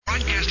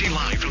Broadcasting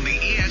live from the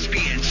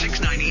ESPN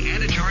 690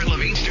 Anajar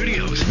Levine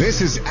Studios.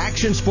 This is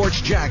Action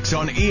Sports Jax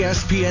on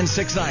ESPN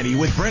 690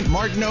 with Brent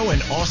Martineau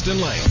and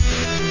Austen Lane.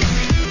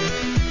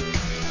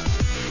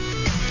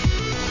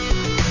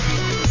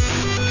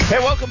 Hey,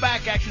 welcome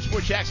back. Action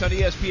Sports Jax on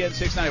ESPN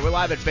 690. We're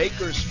live at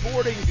Baker's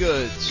Sporting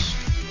Goods.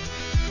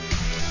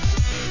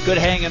 Good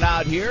hanging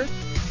out here.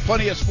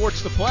 Plenty of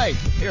sports to play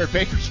here at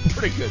Baker's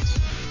Sporting Goods.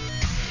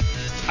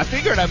 I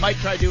figured I might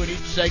try doing each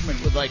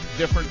segment with, like,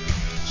 different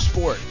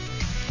sport.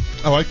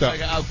 I like that.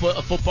 Like I'll put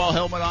a football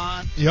helmet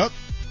on. Yep.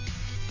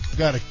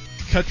 Got a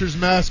catcher's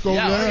mask over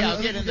there. Yeah,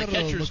 I'll get in the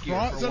catcher's gear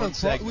for one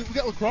segment. We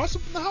got lacrosse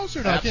up in the house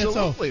or not?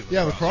 Absolutely. I can't tell.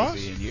 Yeah, lacrosse?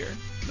 Will be in here.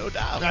 No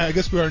doubt. I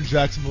guess we are in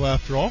Jacksonville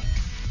after all.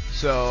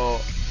 So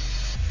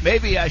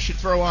maybe I should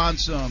throw on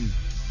some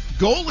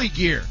goalie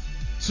gear.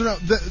 So now,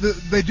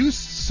 they do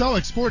sell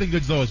like sporting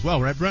goods though as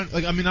well, right, Brent?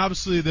 Like, I mean,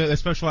 obviously they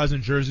specialize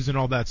in jerseys and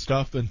all that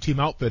stuff and team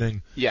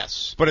outfitting.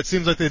 Yes, but it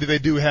seems like they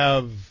do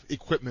have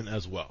equipment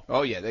as well.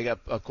 Oh yeah, they got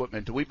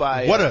equipment. Do we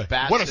buy what a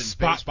baseballs?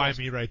 spot by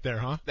me right there,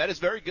 huh? That is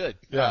very good.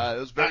 Yeah, it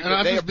was very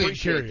good. They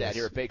appreciate that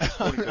here at Baker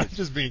Sporting Goods. I'm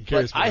just being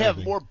curious. I have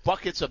more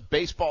buckets of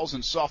baseballs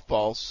and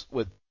softballs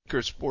with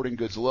Baker Sporting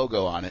Goods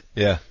logo on it.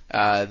 Yeah.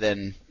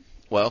 Than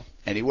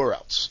anywhere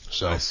else.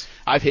 So nice.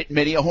 I've hit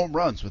many a home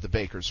runs with the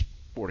Baker's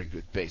Sporting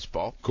Goods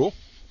baseball. Cool.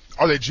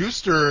 Are they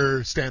juiced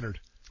or standard?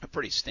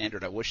 Pretty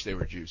standard. I wish they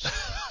were juiced.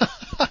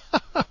 Time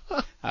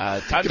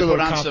to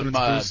put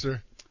on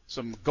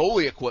some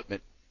goalie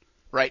equipment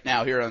right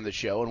now here on the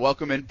show and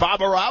welcome in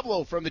Bob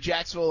Arablo from the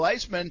Jacksonville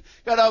Icemen.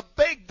 Got a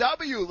big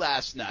W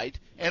last night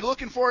and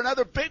looking for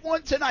another big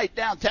one tonight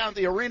downtown at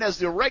the arena as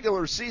the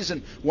regular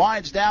season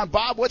winds down.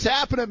 Bob, what's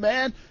happening,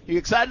 man? You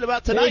excited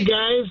about tonight?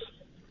 Hey,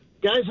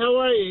 guys, how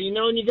are you? You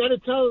know, and you got to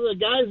tell the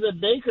guys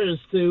at Baker's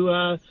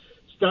to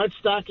start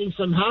stocking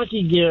some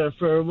hockey gear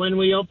for when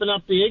we open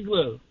up the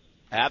igloo.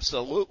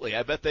 Absolutely.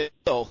 I bet they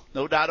will.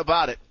 No doubt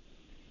about it.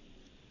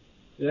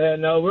 Yeah,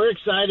 no, we're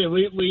excited.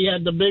 We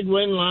had the big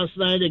win last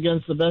night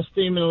against the best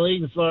team in the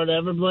league, the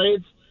Florida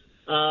Everblades.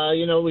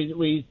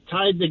 We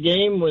tied the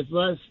game with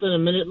less than a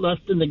minute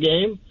left in the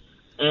game,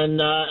 and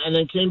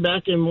then came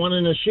back and won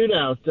in a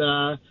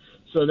shootout.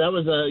 So that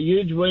was a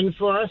huge win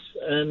for us,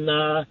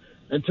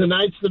 and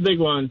tonight's the big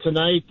one.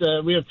 Tonight,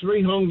 we have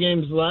 3 home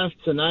games left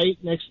tonight,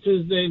 next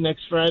Tuesday,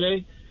 next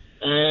Friday,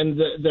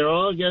 and they're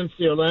all against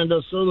the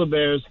Orlando Solar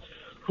Bears,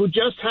 who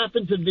just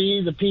happen to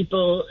be the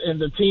people in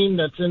the team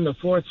that's in the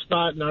 4th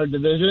spot in our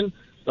division,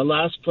 the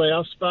last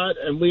playoff spot,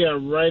 and we are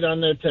right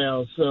on their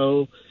tail.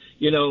 So,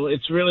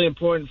 it's really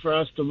important for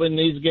us to win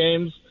these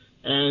games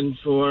and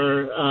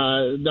for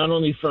not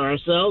only for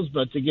ourselves,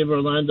 but to give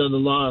Orlando the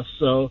loss.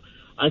 So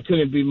I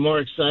couldn't be more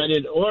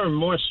excited or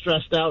more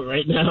stressed out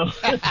right now.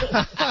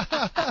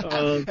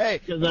 Hey,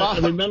 I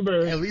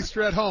remember at least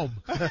you're at home.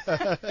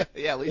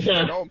 Yeah, at least you're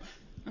at home.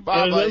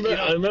 Bob,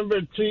 I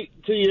remember 2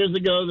 years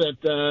ago that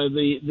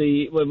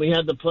when we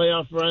had the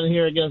playoff run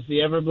here against the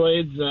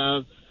Everblades,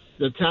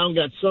 the town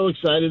got so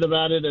excited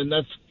about it, and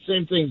that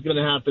same thing's going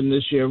to happen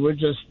this year. We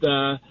just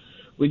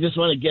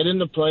want to get in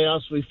the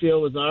playoffs. We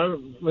feel with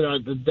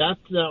the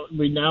depth that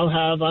we now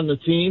have on the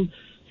team,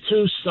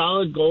 2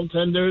 solid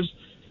goaltenders,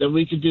 that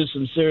we could do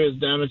some serious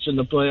damage in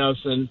the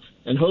playoffs and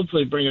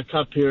hopefully bring a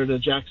cup here to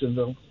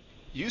Jacksonville.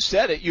 You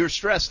said it. You're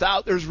stressed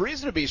out. There's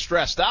reason to be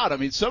stressed out. I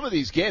mean, some of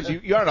these games,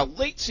 you're on a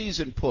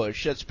late-season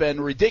push that's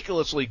been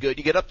ridiculously good.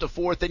 You get up to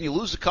 4th, then you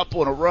lose a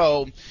couple in a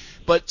row.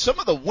 But some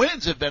of the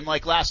wins have been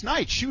like last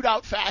night,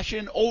 shootout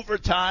fashion,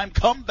 overtime,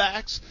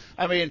 comebacks.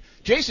 I mean,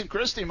 Jason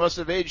Christie must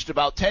have aged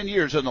about 10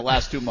 years in the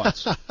last 2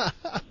 months.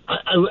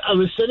 I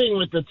was sitting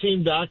with the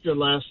team doctor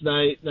last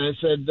night, and I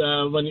said,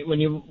 when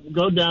you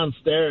go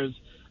downstairs,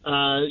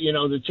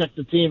 to check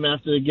the team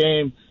after the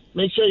game,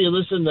 make sure you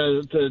listen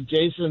to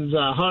Jason's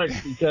heart,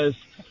 because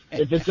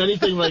if it's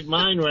anything like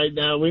mine right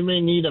now, we may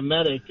need a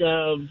medic.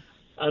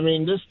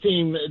 This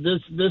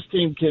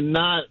team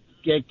cannot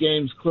get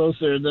games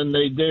closer than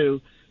they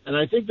do, and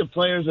I think the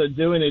players are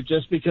doing it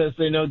just because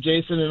they know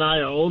Jason and I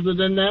are older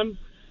than them,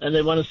 and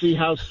they want to see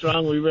how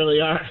strong we really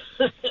are.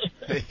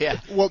 Yeah.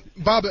 Well,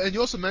 Bob, and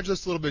you also mentioned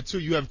this a little bit too.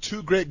 You have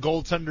 2 great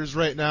goaltenders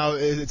right now.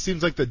 It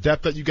seems like the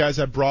depth that you guys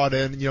have brought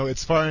in,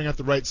 it's firing at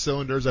the right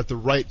cylinders at the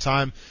right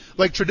time.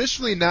 Like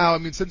traditionally now, I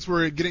mean, since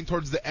we're getting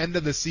towards the end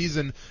of the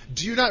season,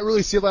 do you not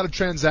really see a lot of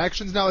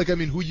transactions now? Like, I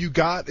mean, who you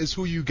got is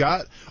who you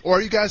got, or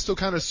are you guys still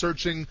kind of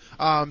searching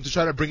to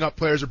try to bring up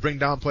players or bring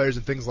down players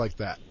and things like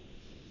that?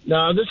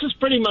 No, this is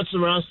pretty much the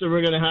roster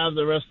we're going to have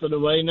the rest of the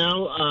way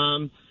now.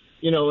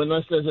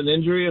 Unless there's an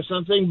injury or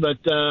something.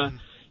 But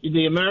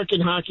the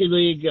American Hockey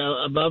League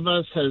above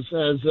us has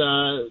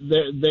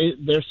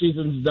their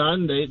season's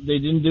done. They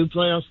didn't do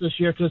playoffs this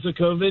year because of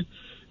COVID.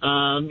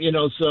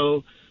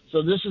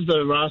 So this is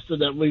the roster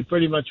that we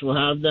pretty much will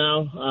have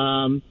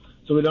now.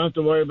 So we don't have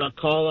to worry about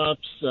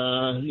call-ups.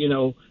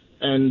 So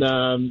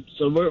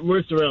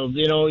we're thrilled.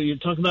 You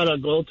talk about our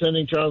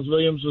goaltending. Charles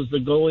Williams was the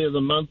goalie of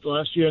the month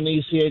last year in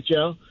the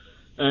ECHL.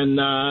 And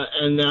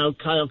now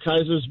Kyle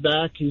Kaiser's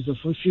back. He's a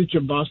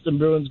future Boston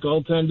Bruins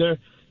goaltender.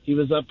 He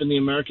was up in the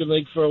American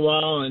League for a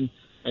while, and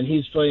and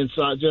he's playing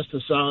just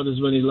as solid as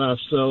when he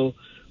left. So,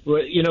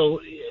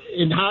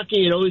 in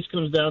hockey, it always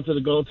comes down to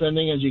the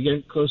goaltending. As you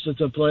get closer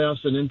to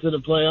playoffs and into the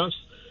playoffs,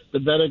 the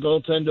better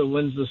goaltender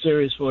wins the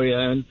series for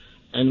you.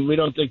 And we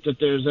don't think that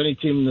there's any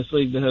team in this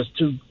league that has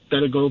two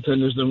better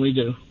goaltenders than we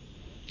do.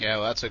 Yeah,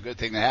 well, that's a good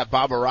thing to have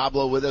Bob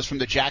Arablo with us from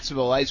the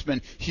Jacksonville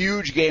Icemen.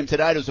 Huge game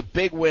tonight. It was a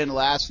big win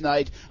last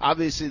night.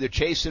 Obviously, they're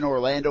chasing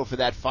Orlando for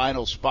that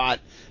final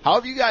spot. How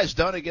have you guys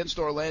done against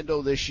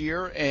Orlando this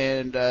year,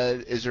 and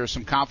is there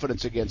some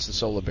confidence against the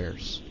Solar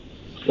Bears?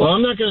 Well,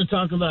 I'm not going to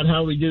talk about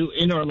how we do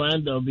in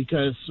Orlando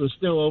because we're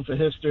still old for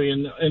history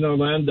in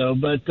Orlando.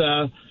 But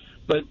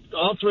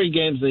all three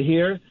games are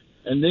here,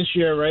 and this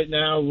year, right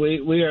now,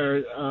 we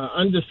are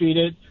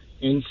undefeated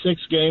in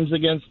 6 games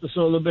against the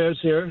Solar Bears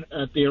here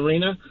at the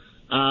arena.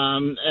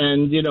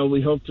 And,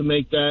 we hope to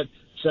make that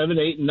 7,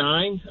 8, and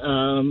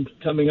 9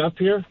 coming up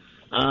here,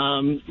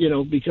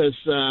 because,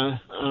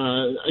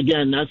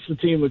 again, that's the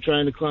team we're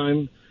trying to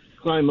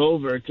climb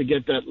over to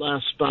get that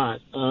last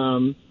spot.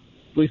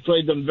 We've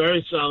played them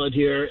very solid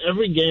here.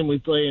 Every game we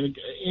play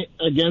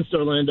against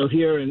Orlando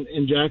here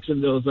in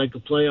Jacksonville is like a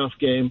playoff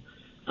game.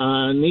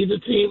 Neither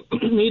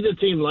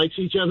team likes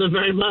each other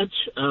very much,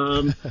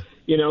 and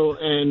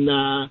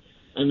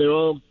they're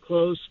all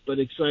close but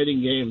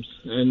exciting games.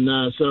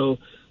 And so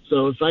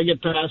if I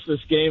get past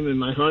this game and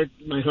my heart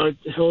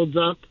holds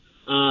up,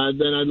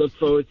 then I look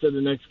forward to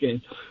the next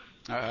game.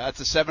 That's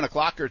a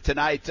 7:00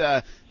 tonight.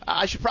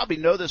 I should probably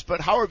know this,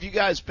 but how have you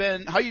guys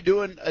been? How are you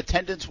doing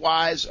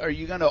attendance-wise? Are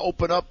you going to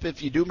open up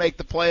if you do make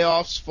the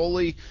playoffs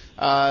fully?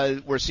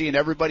 We're seeing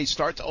everybody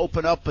start to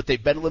open up, but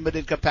they've been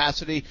limited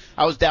capacity.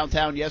 I was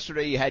downtown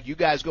yesterday. You had you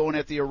guys going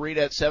at the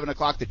arena at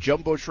 7:00, the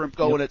Jumbo Shrimp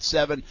going at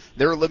 7.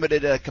 They're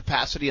limited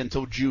capacity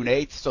until June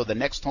 8th, so the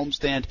next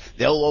homestand,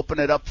 they'll open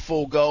it up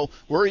full go.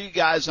 Where are you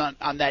guys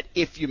on that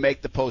if you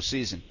make the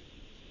postseason?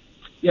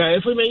 Yeah,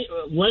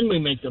 when we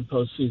make the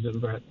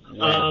postseason, Brett.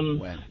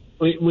 When?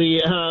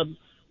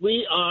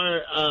 We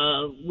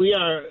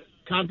are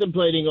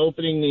contemplating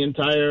opening the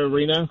entire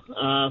arena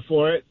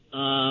for it,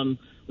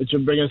 which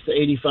would bring us to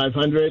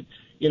 8,500.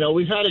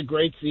 We've had a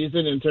great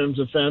season in terms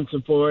of fan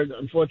support.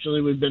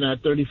 Unfortunately, we've been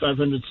at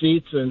 3,500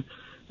 seats, and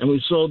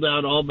we've sold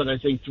out all but I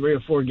think 3 or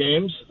 4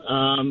 games.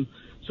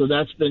 So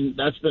that's been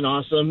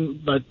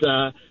awesome. But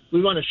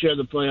we want to share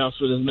the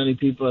playoffs with as many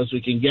people as we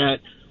can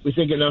get. We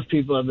think enough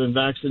people have been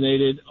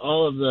vaccinated.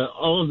 All of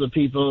the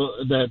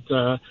people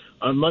that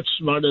are much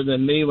smarter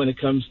than me when it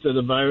comes to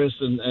the virus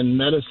and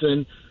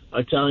medicine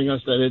are telling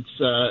us that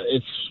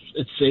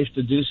it's safe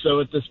to do so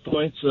at this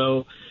point.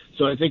 So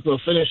I think we'll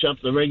finish up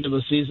the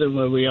regular season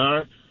where we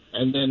are,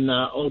 and then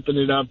open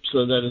it up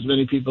so that as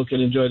many people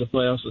can enjoy the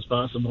playoffs as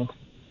possible.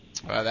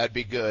 That'd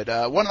be good.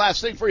 One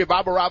last thing for you,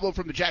 Bob Arablo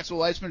from the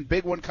Jacksonville Icemen.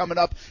 Big one coming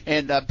up,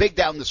 and big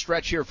down the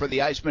stretch here for the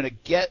Icemen,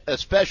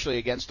 especially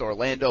against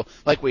Orlando,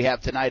 like we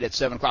have tonight at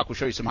 7:00. We'll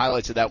show you some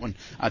highlights of that one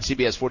on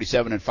CBS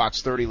 47 and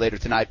Fox 30 later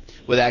tonight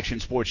with Action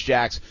Sports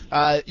Jacks.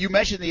 You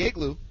mentioned the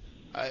Igloo.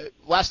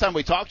 Last time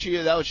we talked to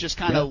you, that was just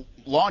kind of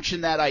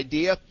launching that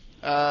idea.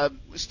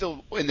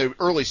 Still in the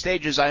early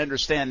stages, I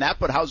understand that,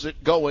 but how's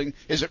it going?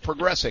 Is it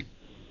progressing?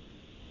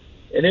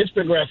 It is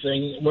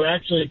progressing. We're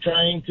actually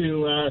trying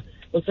to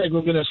looks like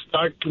we're going to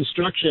start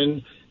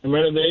construction and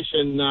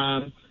renovation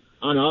on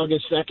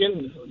August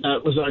 2nd.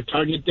 That was our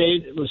target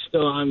date. We're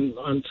still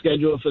on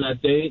schedule for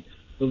that date.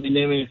 We'll be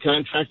naming a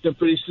contractor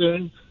pretty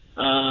soon.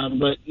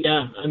 But,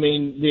 yeah,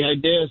 the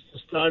idea is to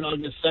start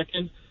August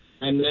 2nd,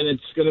 and then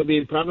it's going to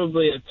be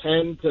probably a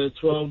 10 to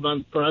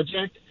 12-month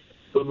project.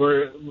 But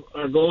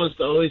our goal is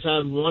to always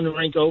have one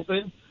rink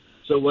open.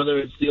 So whether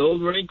it's the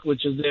old rink,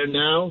 which is there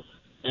now,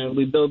 and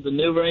we build the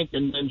new rink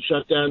and then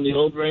shut down the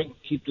old rink,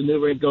 keep the new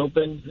rink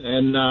open,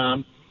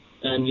 and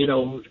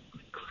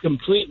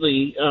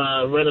completely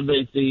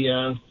renovate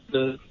the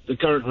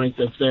current rink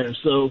that's there.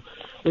 So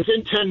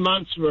within 10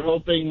 months, we're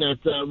hoping that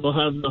we'll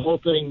have the whole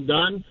thing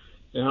done.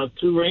 We'll have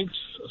 2 rinks,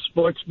 a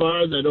sports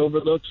bar that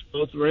overlooks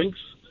both rinks.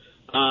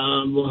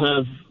 We'll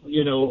have,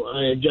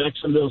 a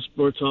Jacksonville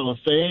Sports Hall of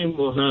Fame.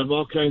 We'll have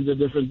all kinds of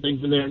different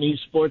things in there, an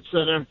eSports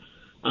Center.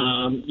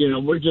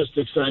 We're just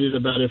excited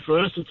about it. For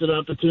us, it's an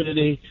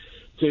opportunity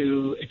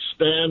to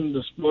expand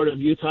the sport of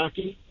youth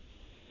hockey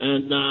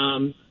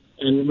and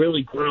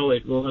really grow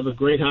it. We'll have a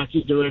great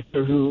hockey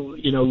director who,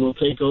 will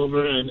take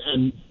over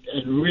and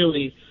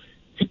really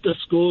hit the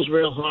schools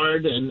real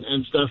hard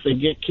and stuff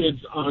and get kids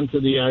onto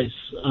the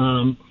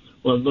ice.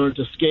 We'll learn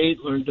to skate,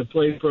 learn to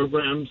play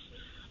programs.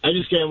 I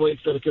just can't wait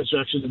for the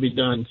construction to be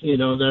done.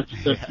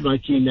 That's my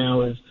key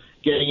now is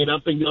getting it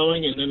up and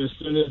going, and then as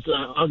soon as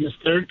August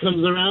 3rd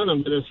comes around,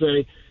 I'm going to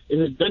say, is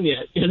it done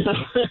yet?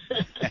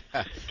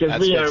 Because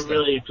we are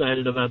really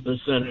excited about this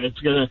center. It's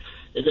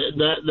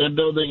that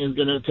building is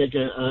going to take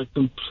a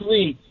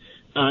complete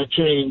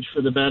change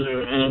for the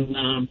better,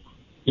 and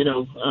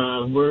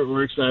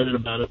we're excited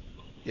about it.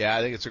 Yeah,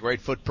 I think it's a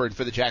great footprint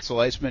for the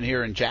Jacksonville Icemen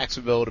here in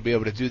Jacksonville to be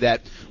able to do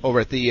that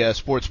over at the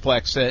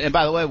Sportsplex. And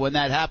by the way, when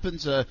that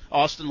happens,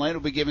 Austin Lane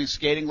will be giving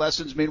skating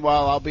lessons.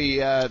 Meanwhile, I'll be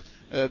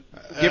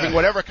giving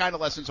whatever kind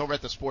of lessons over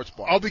at the sports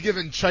bar. I'll be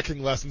giving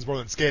checking lessons more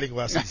than skating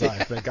lessons,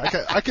 I think.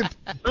 I can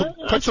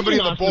put somebody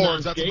in the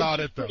boards. That's about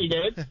it, though.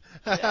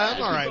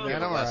 I'm all right,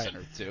 man. I'm all right.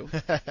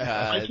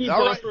 I keep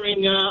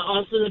offering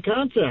Austin a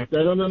contract.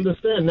 I don't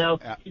understand. Now,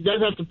 he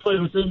does have to play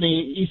within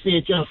the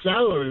ECHL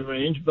salary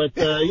range, but,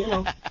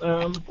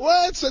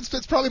 well,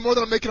 it's probably more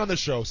than I'm making on this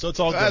show, so it's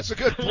all good. That's a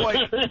good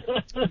point.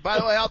 By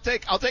the way, I'll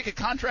take a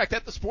contract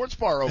at the sports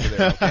bar over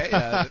there, okay?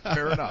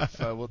 Fair enough.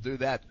 We'll do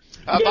that.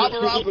 Bob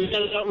Rob. We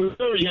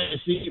already got a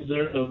seat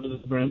there over the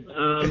Brent.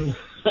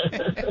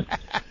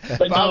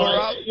 But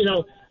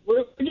no,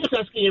 we're just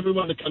asking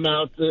everyone to come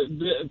out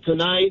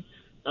tonight,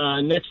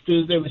 next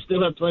Tuesday. We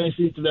still have plenty of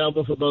seats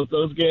available for both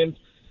those games.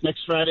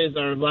 Next Friday is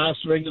our last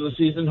regular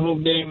season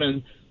home game,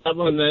 and that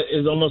one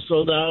is almost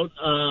sold out.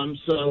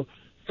 So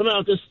come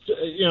out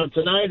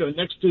tonight or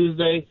next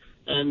Tuesday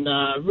and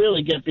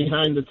really get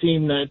behind the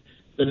team that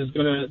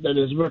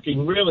is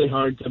working really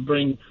hard to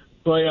bring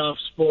playoff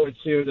sports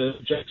here to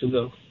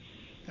Jacksonville.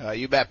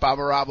 You bet, Bob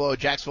Arablo,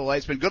 Jacksonville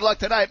Lightsman. Good luck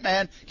tonight,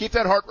 man. Keep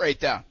that heart rate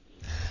down.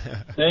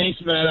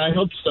 Thanks, man. I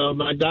hope so.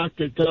 My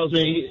doctor tells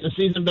me the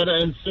season better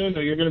end soon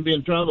or you're going to be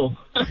in trouble.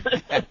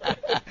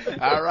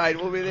 All right.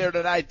 We'll be there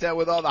tonight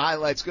with all the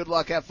highlights. Good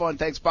luck. Have fun.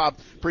 Thanks, Bob.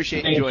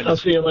 Appreciate you joining us. I'll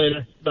see you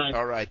later. Bye.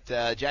 All right.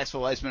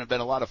 Jacksonville Lightsmen have been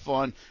a lot of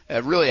fun.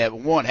 Really had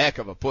one heck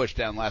of a push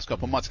down the last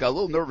couple of months. Got a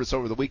little nervous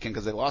over the weekend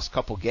because they lost a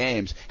couple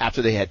games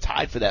after they had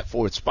tied for that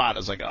fourth spot. I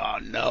was like, oh,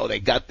 no, they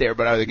got there,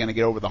 but are they going to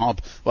get over the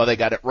hump? Well, they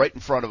got it right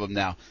in front of them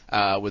now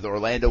with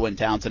Orlando in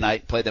town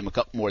tonight. Play them a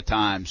couple more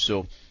times.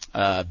 So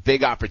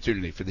big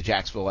opportunity for the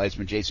Jacksonville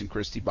Lightsmen, Jason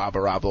Christie, Bob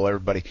Arablo,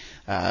 everybody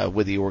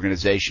with the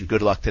organization.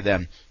 Good luck to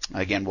them.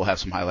 Again, we'll have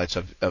some highlights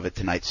of it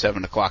tonight,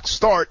 7 o'clock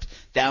start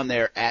down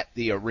there at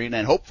the arena,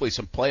 and hopefully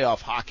some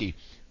playoff hockey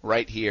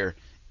right here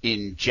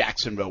in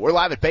Jacksonville. We're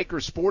live at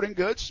Baker's Sporting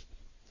Goods.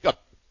 Got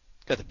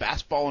the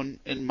basketball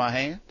in my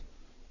hand,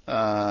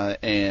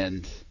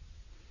 and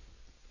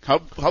how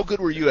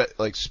good were you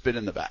at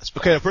spinning the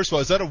basketball? Okay, first of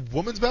all, is that a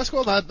women's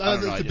basketball? That's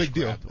a big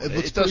deal. It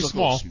looks pretty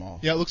small.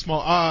 Yeah, it looks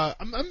small.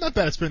 I'm not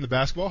bad at spinning the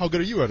basketball. How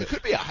good are you at it? It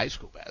could be a high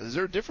school basketball. Is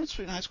there a difference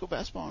between high school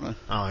basketball and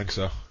I don't think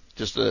so.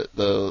 Just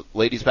the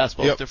ladies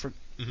basketball is different?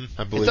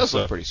 Mm-hmm. I believe it does so.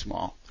 Look pretty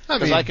small.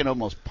 Because I can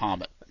almost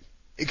palm it.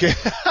 Okay.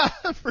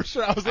 For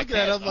sure. I was looking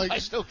at it. I'm like, I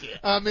still can't.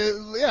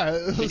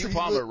 Yeah. Can you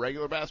palm a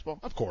regular basketball?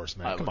 Of course,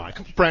 man. Come on.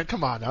 Brent,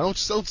 come on now. Don't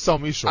sell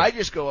me short. I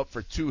just go up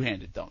for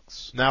two-handed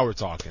dunks. Now we're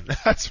talking.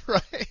 That's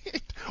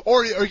right.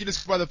 Or you can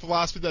just go by the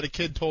philosophy that a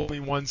kid told me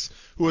once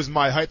who was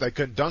my height that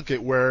couldn't dunk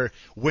it, where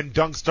when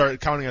dunks start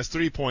counting as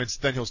 3 points,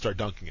 then he'll start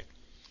dunking it.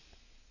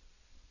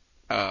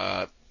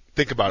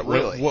 Think about it.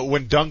 Really?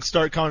 When dunks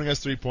start counting as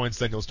 3 points,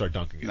 then he'll start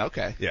dunking it.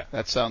 Okay. Yeah.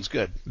 That sounds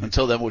good.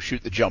 Until then, we'll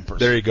shoot the jumpers.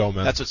 There you go,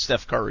 man. That's what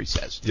Steph Curry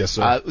says. Yes,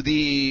 sir. Could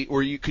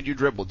you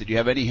dribble? Did you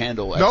have any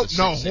handle? No,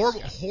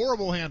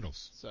 horrible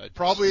handles. So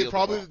probably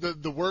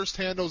the worst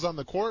handles on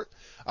the court.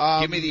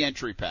 Give me the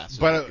entry pass.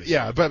 But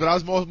I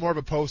was more of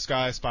a post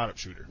guy, spot up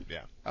shooter.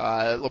 Yeah.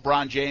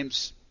 LeBron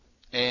James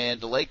and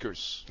the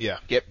Lakers. Yeah.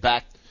 Get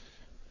back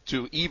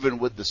to even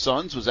with the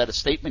Suns. Was that a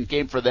statement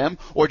game for them,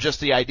 or just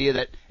the idea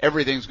that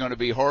everything's going to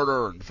be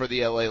harder for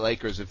the LA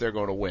Lakers if they're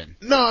going to win?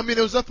 No, it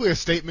was definitely a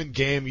statement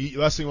game.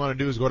 Last thing you want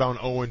to do is go down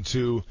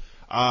 0-2.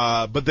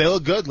 But they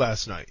looked good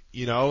last night,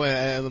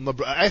 and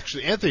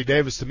actually Anthony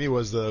Davis to me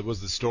was the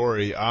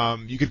story.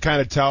 You could kind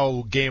of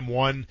tell game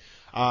one,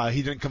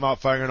 he didn't come out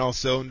firing on all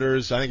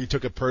cylinders. I think he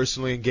took it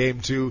personally in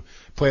game two,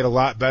 played a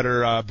lot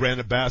better,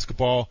 brand of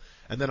basketball.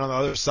 And then on the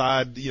other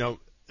side,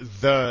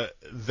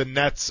 the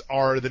Nets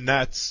are the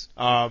Nets.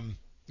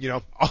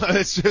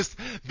 It's just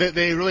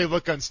they really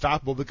look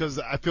unstoppable because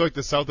I feel like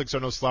the Celtics are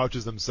no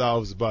slouches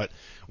themselves. But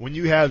when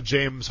you have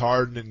James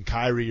Harden and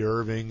Kyrie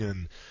Irving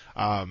and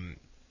a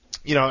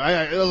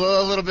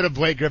little bit of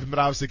Blake Griffin, but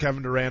obviously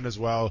Kevin Durant as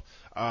well.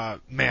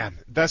 Man,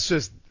 that's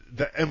just.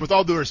 And with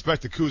all due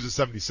respect to Kuz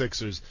and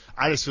 76ers,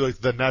 I just feel like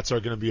the Nets are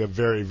going to be a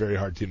very, very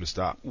hard team to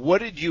stop. What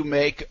did you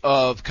make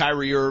of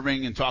Kyrie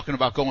Irving and talking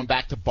about going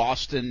back to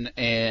Boston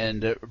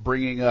and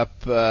bringing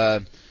up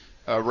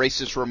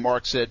racist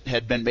remarks that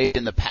had been made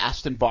in the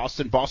past in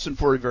Boston? Boston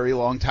for a very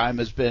long time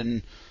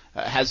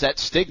has that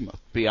stigma, to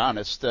be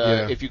honest.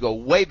 If you go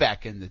way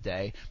back in the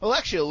day. Well,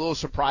 actually a little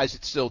surprised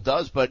it still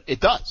does, but it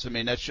does.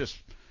 That's just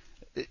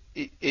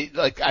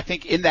I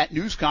think in that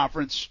news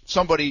conference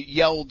somebody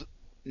yelled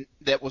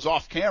that was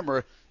off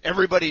camera,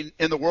 everybody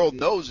in the world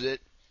knows it,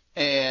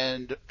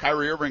 and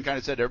Kyrie Irving kind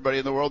of said everybody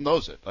in the world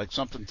knows it, like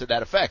something to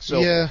that effect.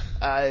 So,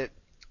 are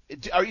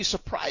you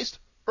surprised?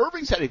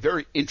 Irving's had a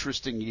very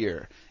interesting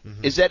year.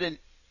 Mm-hmm.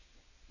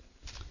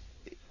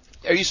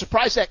 Are you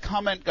surprised that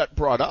comment got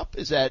brought up?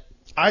 If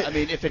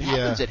it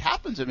happens, it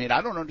happens.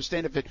 I don't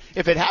understand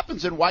if it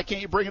happens, then why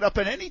can't you bring it up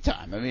at any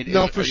time? Are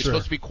you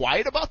supposed to be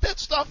quiet about that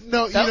stuff?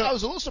 No, I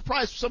was a little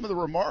surprised with some of the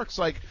remarks.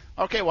 Like,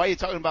 okay, why are you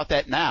talking about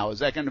that now? Is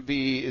that going to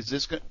be? Is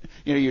this going?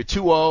 You're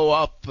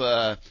 2-0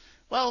 up.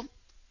 Well,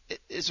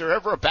 is there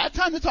ever a bad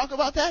time to talk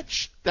about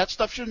that? That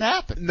stuff shouldn't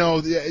happen. No,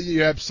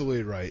 you're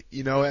absolutely right.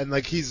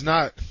 And he's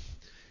not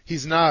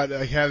he's not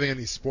having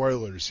any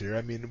spoilers here.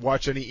 I mean,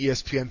 watch any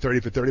ESPN 30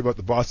 for 30 about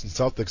the Boston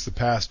Celtics the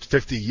past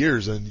 50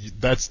 years, and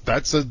that's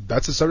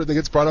a subject that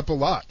gets brought up a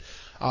lot.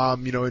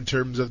 In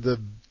terms of the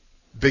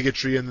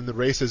bigotry and then the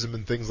racism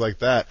and things like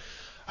that.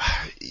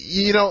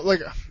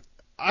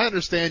 I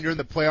understand you're in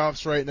the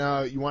playoffs right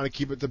now. You want to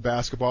keep it to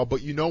basketball,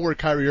 but you know where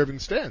Kyrie Irving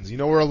stands. You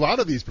know where a lot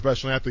of these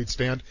professional athletes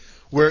stand,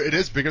 where it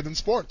is bigger than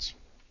sports.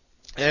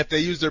 And if they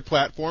use their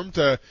platform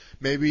to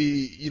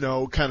maybe,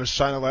 kind of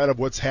shine a light of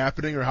what's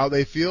happening or how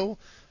they feel,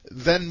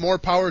 then more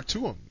power to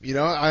them.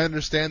 I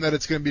understand that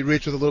it's going to be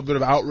reached with a little bit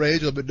of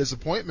outrage, a little bit of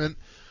disappointment,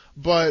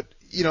 but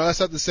that's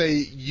not to say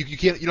you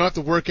don't have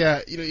to work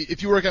at,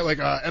 if you work at like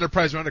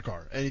Enterprise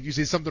Rent-A-Car and if you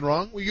see something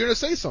wrong, well, you're going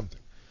to say something.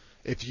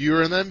 If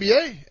you're in the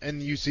NBA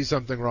and you see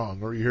something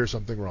wrong or you hear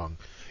something wrong,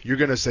 you're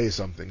going to say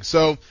something.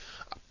 So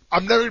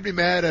I'm never going to be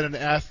mad at an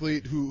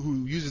athlete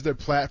who uses their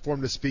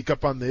platform to speak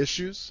up on the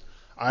issues.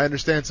 I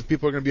understand some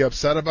people are going to be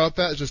upset about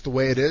that. It's just the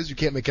way it is. You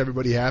can't make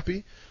everybody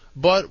happy.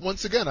 But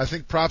once again, I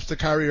think props to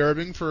Kyrie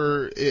Irving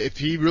for if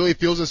he really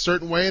feels a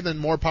certain way, then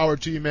more power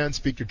to you, man.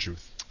 Speak your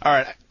truth. All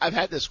right. I've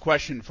had this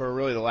question for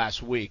really the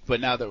last week, but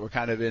now that we're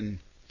kind of in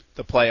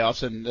the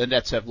playoffs and the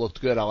Nets have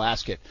looked good, I'll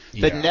ask it.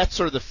 The Nets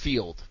or the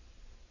field?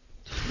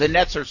 The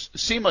Nets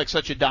seem like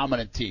such a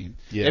dominant team.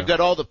 Yeah. They've got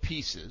all the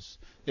pieces.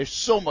 There's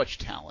so much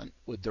talent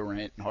with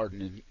Durant and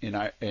Harden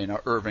and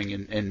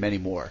Irving and many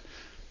more.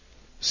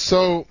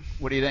 So,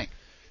 what do you think?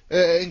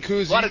 And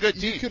Kuz, a lot of good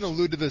teams. You can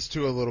allude to this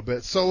too a little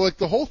bit. So,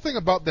 the whole thing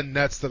about the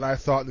Nets that I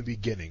thought in the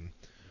beginning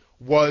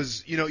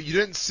was, you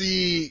didn't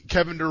see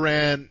Kevin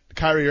Durant,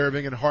 Kyrie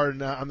Irving, and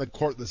Harden on the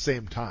court at the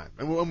same time.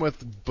 And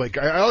with Blake,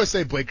 I always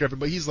say Blake Griffin,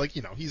 but he's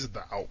he's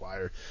the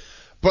outlier.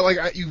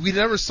 But we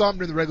never saw them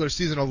during the regular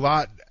season a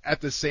lot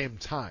at the same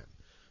time.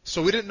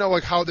 So we didn't know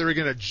how they were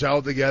going to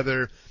gel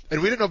together,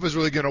 and we didn't know if it was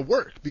really going to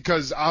work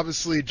because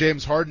obviously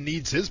James Harden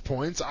needs his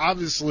points.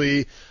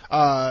 Obviously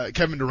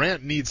Kevin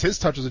Durant needs his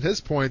touches and his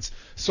points.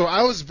 So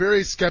I was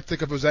very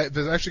skeptical if it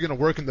was actually going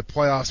to work in the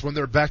playoffs when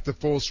they're back to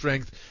full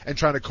strength and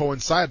trying to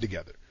coincide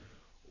together.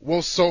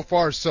 Well, so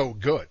far so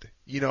good.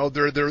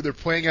 They're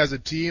playing as a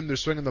team. They're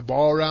swinging the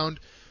ball around.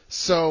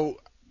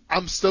 So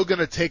I'm still going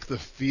to take the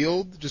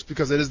field just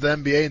because it is the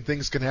NBA and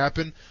things can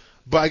happen.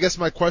 But I guess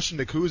my question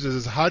to Kuz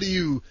is how do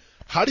you,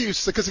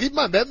 because keep in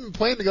mind, they haven't been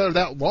playing together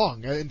that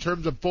long in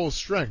terms of full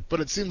strength, but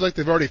it seems like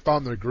they've already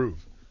found their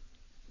groove.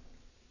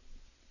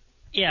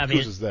 Yeah,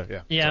 Kuz is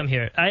there, yeah. I'm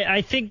here.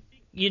 I think,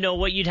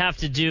 what you'd have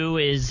to do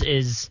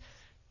is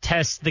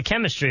test the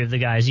chemistry of the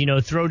guys,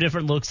 throw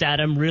different looks at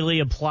them, really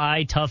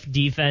apply tough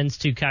defense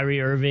to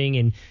Kyrie Irving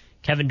and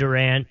Kevin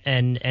Durant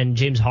and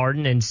James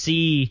Harden and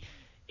see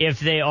if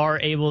they are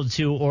able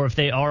to or if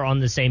they are on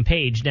the same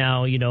page.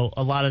 Now,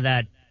 a lot of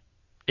that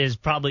is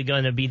probably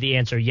going to be the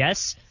answer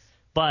yes,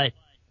 but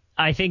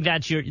I think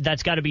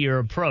that's got to be your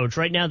approach.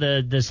 Right now,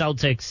 the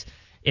Celtics,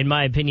 in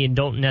my opinion,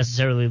 don't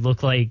necessarily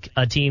look like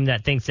a team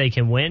that thinks they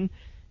can win,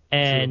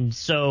 and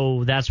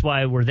so that's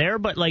why we're there.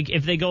 But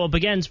if they go up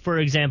against, for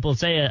example,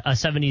 say a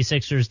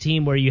 76ers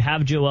team where you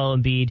have Joel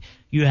Embiid,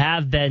 you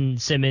have Ben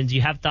Simmons,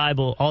 you have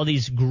Thibault, all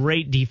these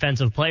great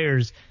defensive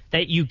players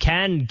that you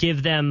can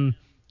give them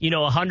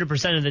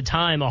 100% of the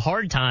time, a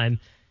hard time,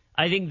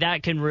 I think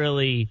that can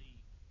really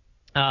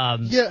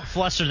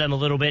fluster them a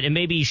little bit and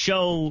maybe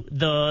show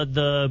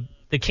the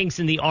kinks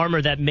in the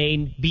armor that may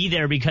be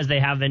there because they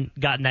haven't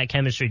gotten that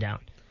chemistry down.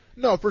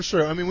 No, for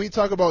sure. I mean, when you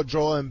talk about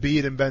Joel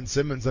Embiid and Ben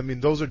Simmons, I mean,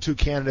 those are two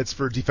candidates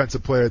for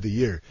Defensive Player of the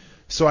Year.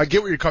 So I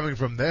get where you're coming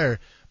from there.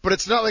 But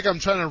it's not like I'm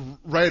trying to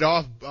write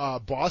off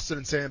Boston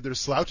and saying they're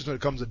slouches when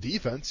it comes to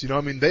defense.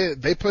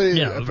 They play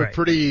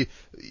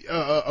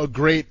a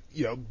great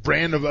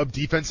brand of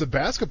defensive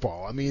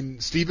basketball. I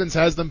mean, Stevens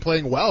has them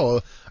playing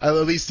well. At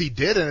least he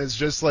did, and it's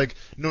just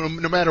no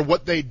matter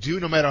what they do,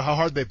 no matter how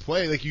hard they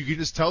play, you can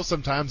just tell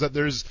sometimes that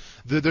there's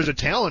a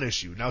talent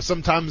issue. Now,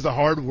 sometimes the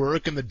hard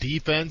work and the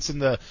defense and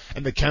the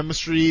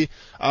chemistry,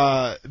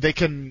 they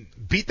can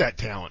beat that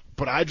talent.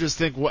 But I just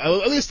think,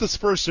 at least this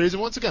first series,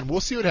 and once again, we'll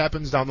see what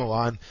happens down the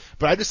line.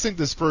 But I just think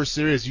this first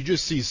series, you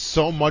just see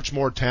so much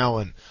more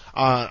talent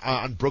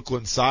on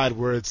Brooklyn's side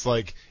where it's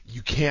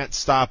you can't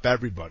stop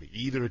everybody.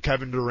 Either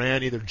Kevin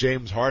Durant, either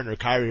James Harden, or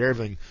Kyrie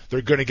Irving,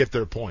 they're going to get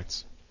their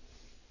points.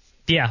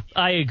 Yeah,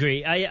 I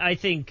agree. I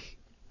think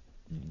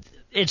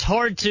it's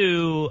hard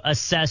to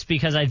assess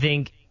because I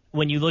think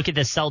when you look at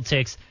the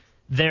Celtics,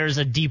 there's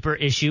a deeper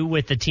issue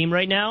with the team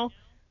right now.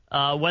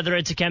 Whether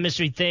it's a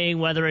chemistry thing,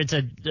 whether it's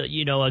a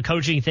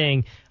coaching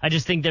thing, I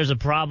just think there's a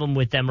problem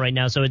with them right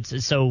now. So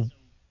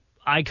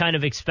I kind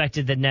of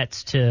expected the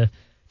Nets to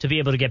be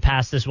able to get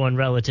past this one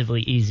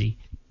relatively easy.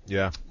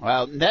 Yeah.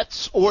 Well,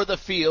 Nets or the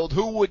field,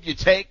 who would you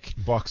take?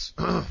 Bucks.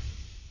 I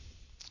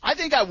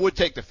think I would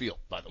take the field,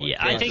 by the way.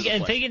 Yeah, I think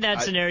in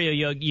that scenario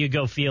you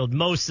go field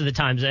most of the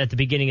times at the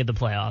beginning of the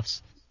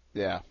playoffs.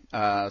 Yeah.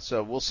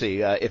 So we'll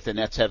see if the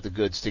Nets have the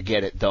goods to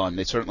get it done.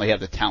 They certainly have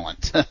the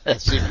talent,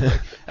 seemingly,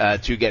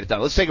 to get it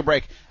done. Let's take a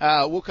break.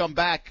 We'll come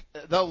back.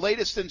 The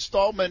latest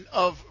installment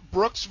of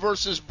Brooks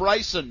versus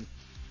Bryson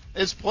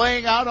is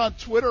playing out on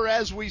Twitter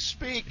as we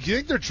speak. Do you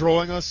think they're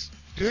trolling us?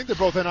 Do you think they're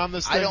both in on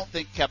this thing? I don't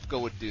think Koepka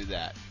would do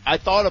that. I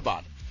thought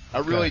about it. I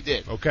really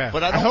did. Okay.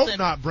 But I hope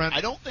not, Brent.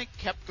 I don't think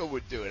Koepka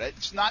would do it.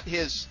 It's not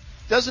his.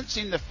 Doesn't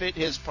seem to fit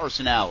his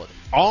personality.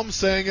 All I'm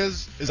saying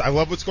is I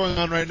love what's going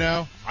on right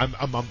now.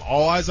 I'm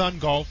all eyes on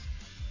golf.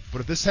 But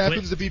if this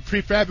happens to be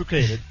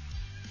prefabricated,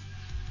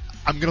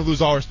 I'm going to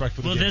lose all respect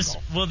for the game of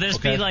golf. Will this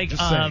be like?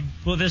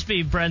 Will this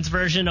be Brent's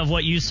version of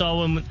what you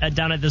saw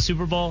down at the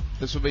Super Bowl?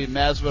 This will be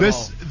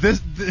Masvidal.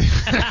 This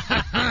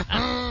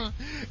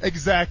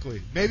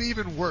exactly. Maybe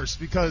even worse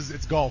because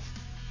it's golf.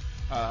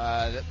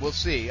 We'll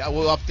see. I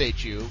will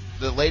update you.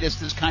 The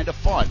latest is kind of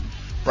fun.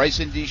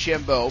 Bryson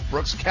DeChambeau,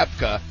 Brooks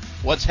Koepka.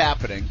 What's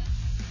happening?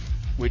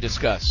 We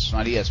discuss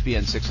on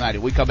ESPN 690.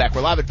 We come back.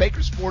 We're live at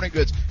Baker's Sporting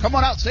Goods. Come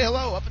on out, say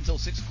hello up until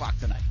 6 o'clock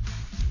tonight.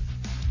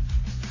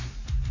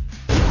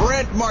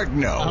 Brent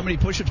Martineau. How many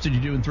push-ups did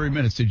you do in 3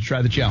 minutes? Did you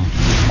try the challenge?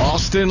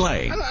 Austin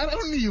Lane. I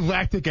don't need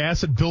lactic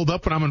acid build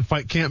up when I'm in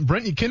fight camp.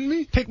 Brent, you kidding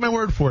me? Take my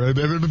word for it.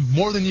 I've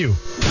more than you.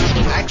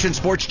 Action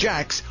Sports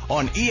Jacks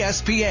on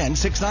ESPN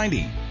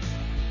 690.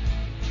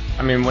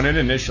 I mean, when it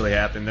initially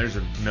happened, there's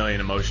a million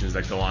emotions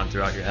that go on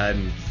throughout your head,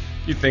 and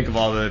you think of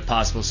all the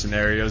possible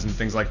scenarios and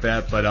things like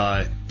that. But,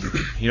 at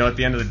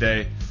the end of the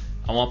day,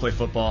 I want to play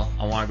football.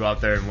 I want to go out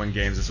there and win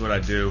games. That's what I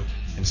do.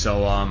 And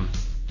so,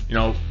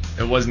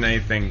 it wasn't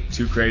anything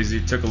too crazy.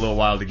 It took a little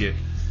while to get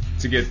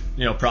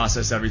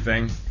process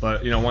everything.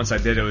 But, once I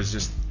did, it was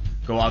just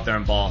go out there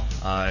and ball.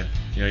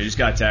 You just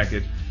got to attack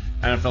it.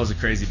 NFL is a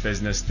crazy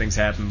business. Things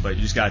happen, but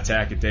you just got to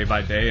attack it day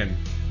by day and,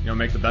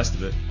 make the best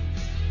of it.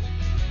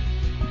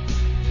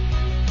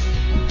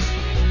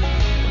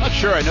 I'm not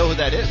sure I know who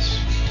that is.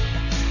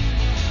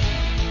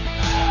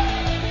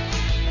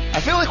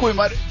 I feel like we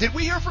might. Did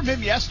we hear from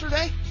him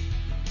yesterday?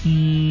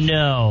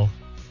 No.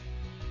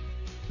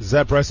 Is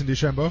that Bryson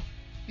DeChambeau?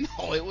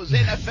 No, it was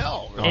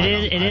NFL.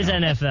 It is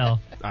NFL.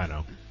 I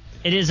know.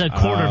 It is a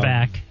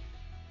quarterback.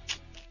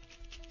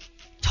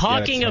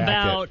 Talking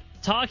about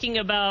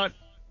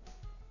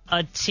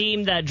a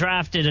team that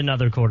drafted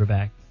another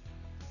quarterback,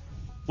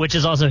 which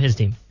is also his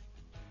team.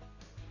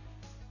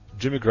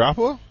 Jimmy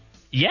Garoppolo?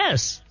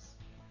 Yes.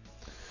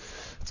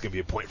 It's going to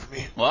be a point for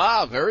me.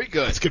 Wow, very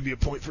good. It's going to be a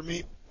point for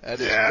me. That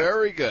is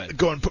very good.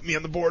 Go and put me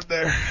on the board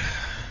there.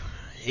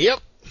 Yep.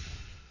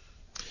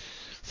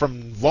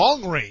 From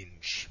long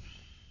range.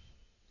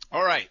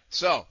 All right,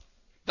 so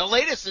the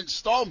latest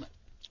installment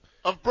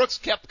of Brooks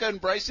Koepka and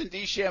Bryson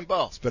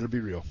DeChambeau. This better be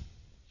real.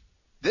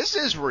 This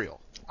is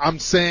real. I'm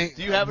saying...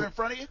 Do you have it in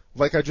front of you?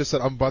 Like I just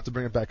said, I'm about to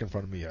bring it back in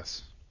front of me,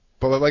 yes.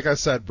 But like I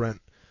said,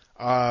 Brent,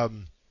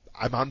 I'm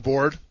on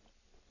board.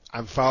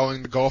 I'm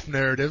following the golf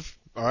narrative.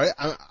 All right?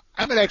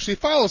 I might actually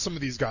follow some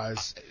of these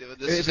guys.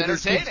 This is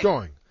entertaining. This keeps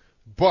going.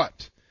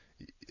 But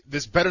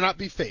this better not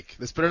be fake.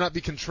 This better not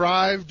be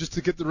contrived just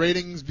to get the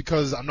ratings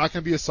because I'm not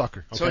going to be a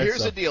sucker. Okay? So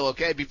here's the deal,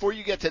 okay? Before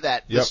you get to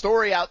that, Yep. The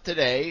story out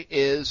today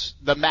is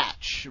the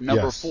match,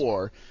 number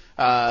 4.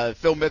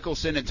 Phil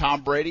Mickelson and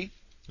Tom Brady.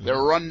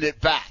 They're running it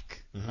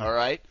back, all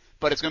right?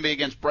 But it's going to be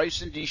against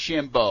Bryson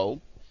DeChambeau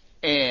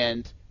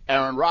and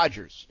Aaron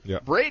Rodgers.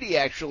 Yep. Brady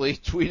actually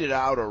tweeted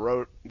out or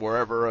wrote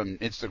wherever on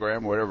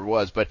Instagram, whatever it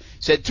was, but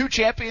said 2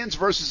 champions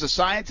versus a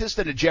scientist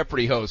and a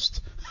Jeopardy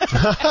host.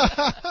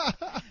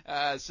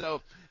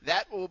 So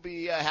that will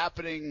be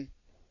happening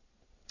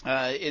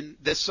in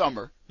this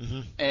summer.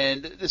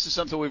 And this is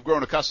something we've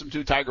grown accustomed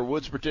to. Tiger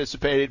Woods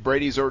participated.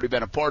 Brady's already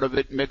been a part of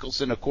it.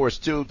 Mickelson, of course,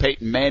 too.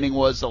 Peyton Manning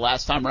was the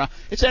last time around.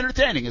 It's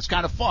entertaining. It's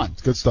kind of fun.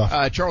 It's good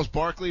stuff. Charles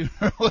Barkley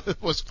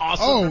was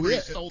awesome. Oh, He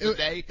yeah. stole the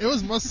day. It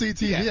was must-see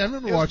TV. Yeah. I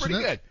remember It was watching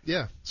pretty it. good.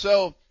 Yeah.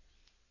 So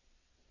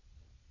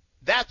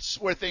that's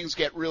where things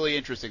get really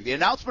interesting. The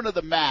announcement of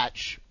the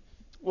match,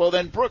 well,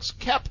 then Brooks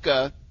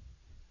Koepka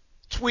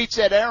tweets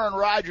at Aaron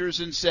Rodgers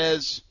and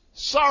says,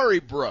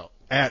 "Sorry, bro."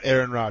 At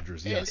Aaron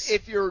Rodgers, yes. And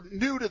if you're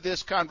new to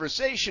this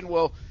conversation,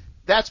 well,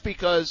 that's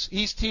because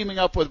he's teaming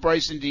up with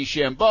Bryson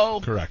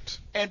DeChambeau. Correct.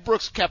 And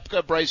Brooks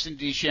Koepka, Bryson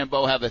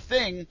DeChambeau have a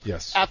thing.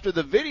 Yes. After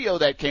the video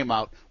that came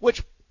out,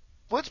 which,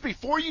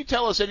 before you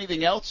tell us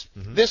anything else,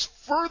 this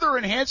further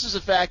enhances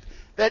the fact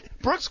that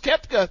Brooks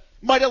Koepka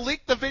might have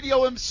leaked the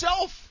video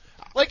himself.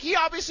 Like, he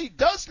obviously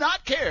does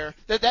not care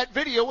that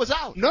video was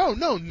out. No,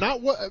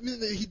 not what. I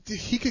mean,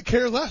 he could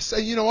care less.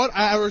 And you know what?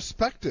 I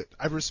respect it.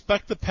 I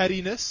respect the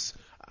pettiness.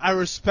 I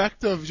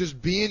respect of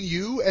just being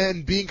you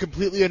and being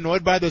completely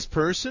annoyed by this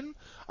person.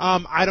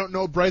 I don't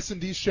know Bryson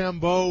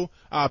DeChambeau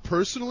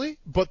personally,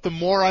 but the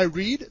more I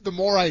read, the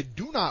more I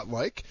do not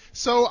like.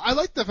 So I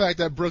like the fact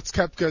that Brooks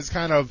Koepka is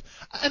kind of,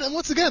 and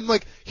once again,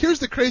 like, here's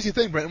the crazy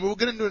thing, Brent, and we'll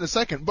get into it in a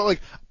second, but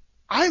like,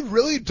 I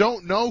really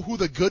don't know who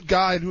the good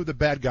guy and who the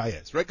bad guy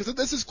is, right? Because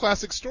this is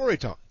classic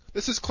storytelling.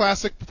 This is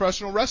classic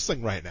professional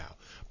wrestling right now.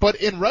 But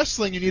in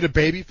wrestling, you need a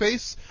baby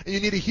face and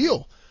you need a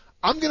heel.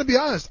 I'm going to be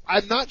honest.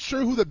 I'm not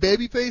sure who the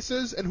baby face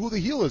is and who the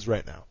heel is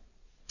right now.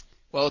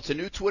 Well, it's a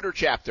new Twitter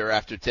chapter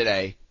after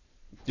today.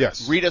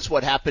 Yes. Read us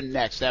what happened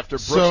next after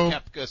Brooks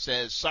Koepka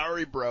says,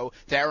 "Sorry, bro,"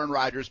 to Aaron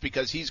Rodgers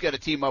because he's going to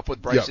team up with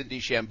Bryson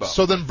DeChambeau.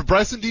 So then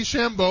Bryson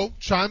DeChambeau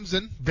chimes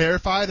in,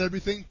 verified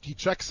everything. He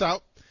checks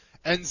out.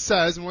 and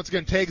says, and once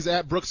again tags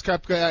at Brooks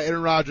Koepka, at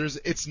Aaron Rodgers,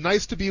 it's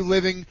nice to be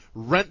living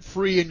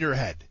rent-free in your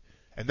head.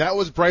 And that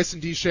was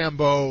Bryson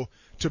DeChambeau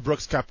to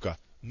Brooks Koepka.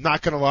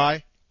 Not going to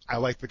lie, I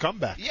like the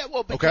comeback. Yeah,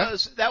 well,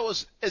 because that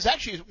is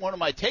actually one of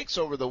my takes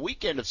over the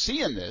weekend of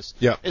seeing this,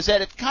 is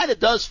that it kind of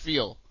does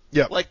feel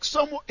like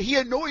he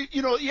annoys,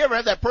 you ever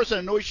have that person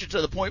annoys you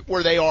to the point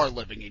where they are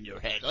living in your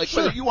head? Like,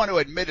 whether you want to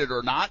admit it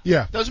or not,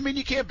 doesn't mean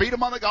you can't beat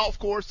them on the golf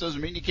course,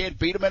 doesn't mean you can't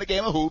beat them in a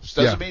game of hoops,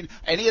 doesn't mean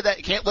any of that,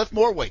 you can't lift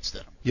more weights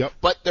than them.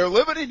 But they're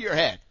living in your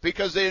head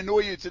because they annoy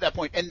you to that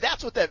point. And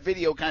that's what that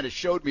video kind of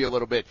showed me a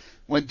little bit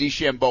when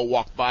DeChambeau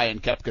walked by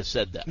and Koepka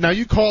said that. Now,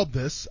 you called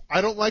this.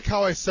 I don't like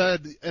how I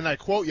said, and I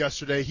quote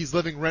yesterday, he's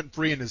living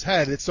rent-free in his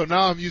head. So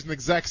now I'm using the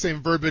exact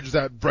same verbiage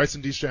that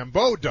Bryson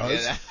DeChambeau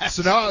does.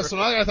 So now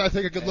I gotta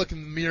take a good look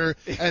in the mirror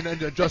and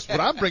adjust what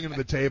I'm bringing to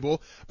the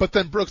table. But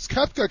then Brooks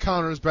Koepka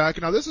counters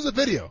back. Now, this is a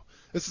video.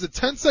 This is a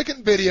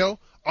 10-second video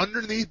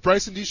underneath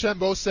Bryson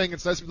DeChambeau saying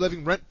it's nice to be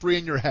living rent-free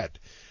in your head.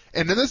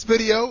 And in this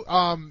video,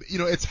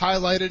 it's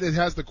highlighted. It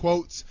has the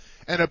quotes.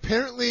 And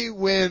apparently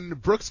when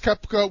Brooks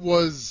Koepka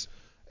was,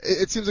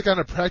 it seems like on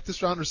a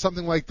practice round or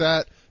something like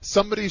that,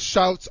 somebody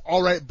shouts,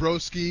 "All right,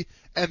 broski,"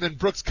 and then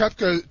Brooks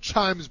Koepka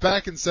chimes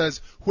back and says,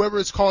 "Whoever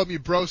is calling me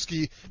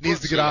broski needs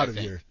to get out of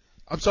here."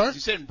 I'm sorry? Is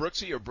he saying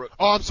Brooksy or Brooks?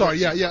 Oh, I'm sorry.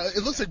 Yeah.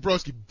 It looks like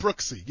broski.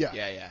 Brooksy.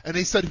 Yeah. And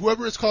he said,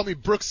 "Whoever is calling me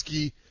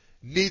Brookski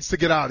needs to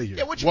get out of here."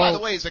 Yeah, which, by the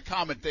way, is a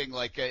common thing.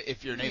 Like,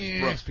 if your name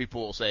is Brooks,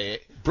 people will say,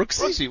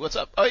 Brooksy, what's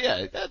up? Oh,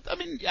 yeah.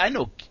 I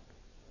know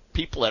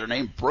people that are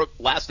named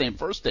last name,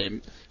 first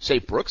name, say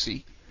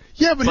Brooksy.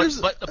 Yeah, but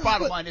the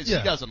bottom line is he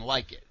doesn't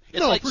like it.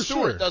 It's like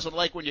Stewart doesn't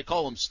like when you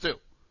call him Stu.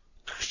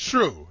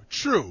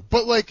 True.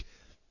 But, like,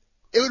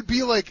 it would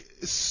be like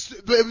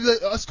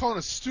us calling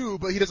a Stu,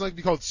 but he doesn't like to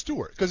be called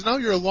Stewart. Because now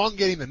you're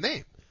elongating the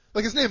name.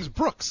 Like, his name is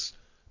Brooks.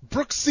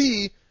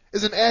 Brooksy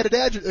is an added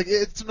adjective. Like,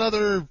 it's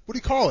another, what do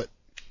you call it?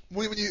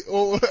 What do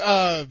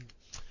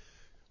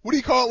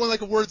you call it when,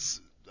 like, a word's,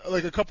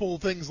 like, a couple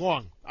things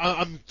long?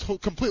 I'm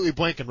completely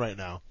blanking right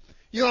now.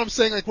 You know what I'm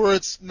saying? Like, where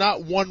it's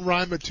not one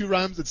rhyme, but two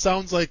rhymes. It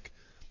sounds like,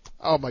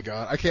 oh my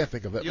God, I can't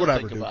think of it. You'll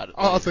Whatever, think about it.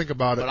 I'll think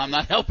about it. But I'm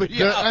not helping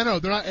you. I know,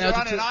 they're not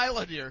adjectives. You're on an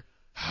island here.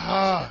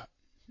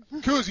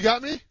 Kuz, you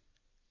got me?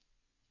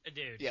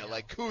 Dude. Yeah,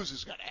 like Kuz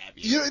is gonna have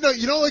you.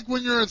 You know, like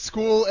when you're in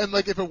school and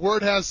like if a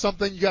word has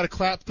something, you got to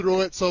clap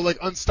through it. So like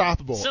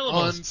unstoppable.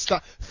 Syllables.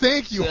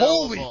 Thank you.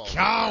 Syllables. Holy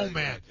cow,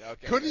 man!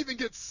 Okay, couldn't even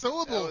get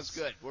syllables. That was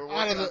good. We're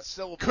working on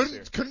syllables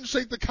here. Couldn't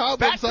shake the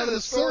cobwebs out of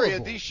the story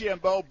syllable. of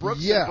DeChambeau,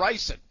 Brooks, and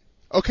Bryson.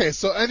 Okay,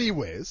 so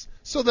anyways,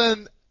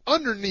 then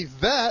underneath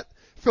that,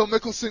 Phil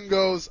Mickelson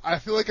goes, "I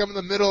feel like I'm in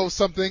the middle of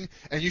something,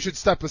 and you should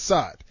step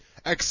aside."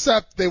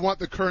 Except they want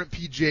the current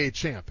PGA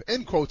champ,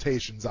 in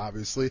quotations,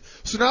 obviously.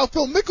 So now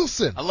Phil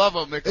Mickelson, I love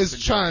how Mickelson is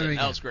chiming in.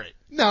 That was great.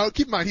 Now,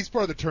 keep in mind, he's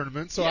part of the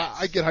tournament, so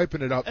I get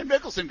hyping it up. And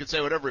Mickelson can say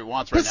whatever he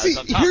wants right now. See, He's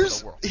on top of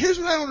the world. Here's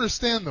what I don't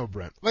understand, though,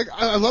 Brent. Like,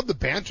 I love the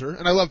banter,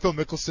 and I love Phil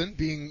Mickelson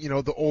being,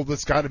 the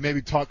oldest guy to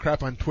maybe talk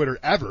crap on Twitter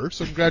ever.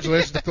 So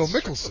congratulations to Phil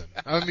Mickelson.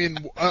 I mean,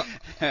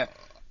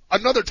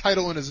 another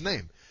title in his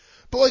name.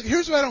 But, like,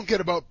 here's what I don't get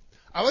about.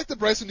 I like the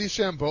Bryson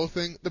DeChambeau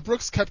thing. The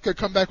Brooks Koepka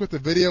come back with the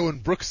video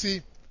and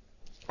Brooksy.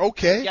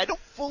 Okay. Yeah, I don't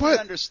fully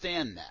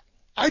understand that.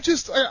 I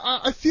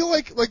feel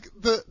like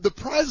the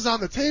prize is on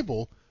the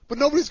table, but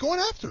nobody's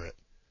going after it.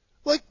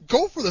 Like,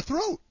 go for the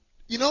throat.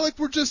 Like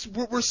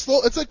we're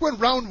slow. It's like we're in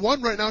round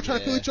one right now, trying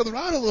to feel each other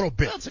out a little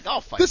bit. Well, it's a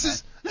golf fight.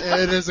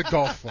 It is a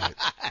golf fight.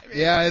 I mean,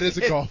 it is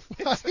a golf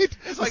fight.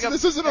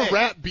 This isn't a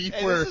rat beef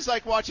where this is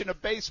like watching a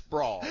base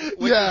brawl,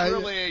 which is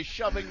really a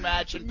shoving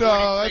match and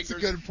that's a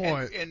good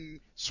point. And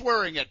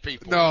swearing at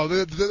people. No,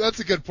 that's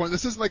a good point.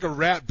 This isn't like a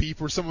rat beef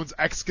where someone's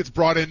ex gets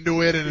brought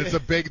into it and it's a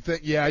big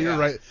thing. Yeah, you're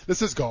right.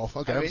 This is golf.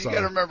 Okay, I'm sorry.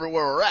 You got to remember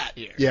where we're at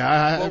here.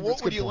 Yeah. Well,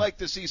 what would you like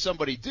to see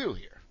somebody do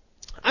here?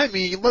 I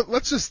mean,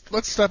 let's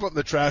step up in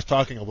the trash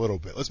talking a little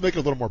bit. Let's make it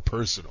a little more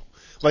personal.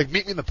 Like,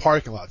 meet me in the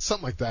parking lot.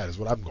 Something like that is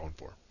what I'm going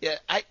for. Yeah,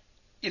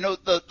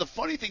 the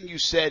funny thing you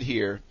said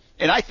here,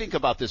 and I think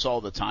about this all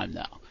the time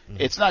now.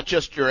 It's not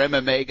just your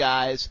MMA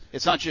guys.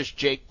 It's not just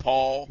Jake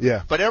Paul.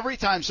 Yeah. But every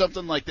time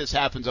something like this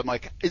happens, I'm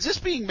like, is this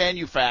being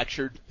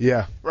manufactured?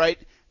 Yeah. Right?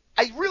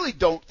 I really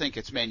don't think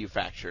it's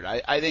manufactured.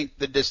 I think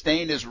the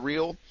disdain is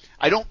real.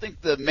 I don't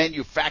think the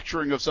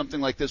manufacturing of something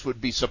like this would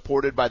be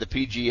supported by the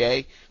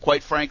PGA,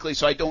 quite frankly.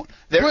 So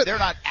they're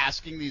not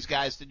asking these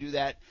guys to do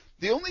that.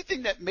 The only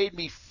thing that made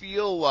me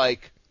feel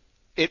like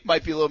it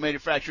might be a little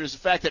manufactured is the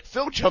fact that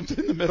Phil jumped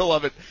in the middle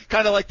of it,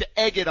 kind of like to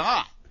egg it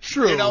on.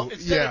 True.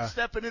 Instead of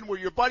stepping in where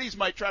your buddies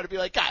might try to be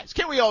like, guys,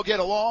 can't we all get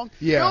along?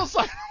 Yeah. Phil's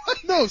like,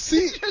 no,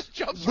 see, just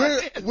jumps where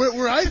right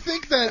in. I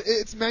think that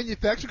it's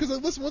manufactured, because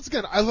listen, once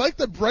again, I like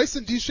the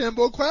Bryson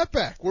DeChambeau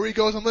clapback, where he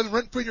goes, "I'm letting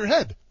rent free in your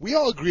head." We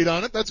all agreed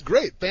on it. That's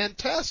great.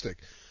 Fantastic.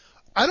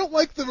 I don't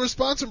like the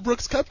response from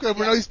Brooks Koepka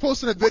where now he's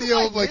posting a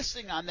video of like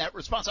missing on that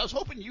response. I was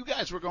hoping you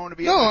guys were going to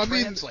be able to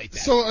translate that.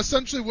 So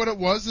essentially what it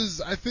was is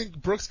I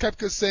think Brooks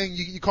Koepka is saying,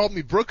 you called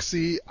me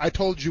Brooksy, I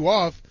told you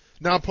off,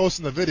 now I'm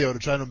posting the video to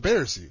try to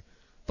embarrass you.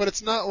 But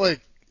it's not like,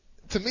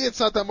 to me, it's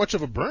not that much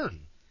of a burn.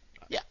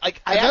 Yeah,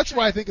 that's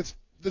why I think it's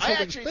this whole I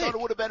thing's actually fake. thought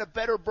it would have been a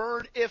better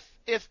burn if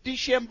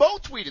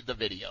DeChambeau tweeted the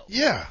video.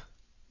 Yeah.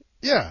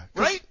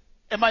 Right?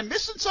 Am I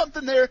missing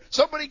something there?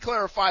 Somebody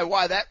clarify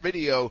why that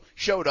video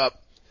showed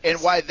up and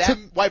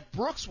why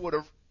Brooks would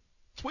have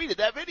tweeted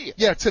that video.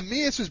 Yeah, to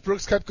me it's just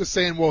Brooks Koepka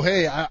saying, well,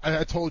 hey,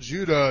 I told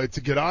you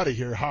to get out of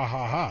here, ha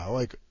ha ha.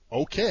 Like,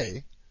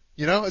 okay.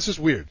 It's just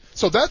weird.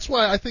 So that's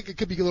why I think it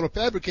could be a little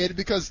fabricated,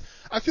 because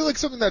I feel like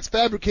something that's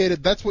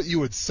fabricated, that's what you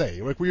would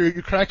say. Like you're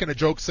cracking a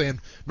joke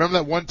saying, remember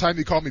that one time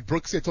you called me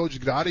Brooks, I told you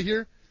to get out of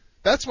here?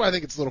 That's why I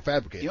think it's a little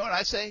fabricated. You know what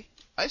I say?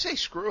 I say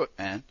screw it,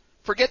 man.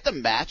 Forget the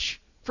match.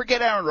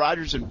 Forget Aaron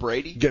Rodgers and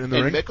Brady and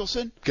ring.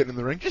 Mickelson. Get in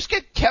the ring. Just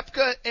get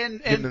Koepka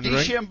and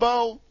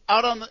DeChambeau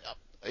out on the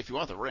 – if you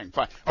want the ring,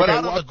 fine. But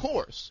on the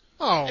course.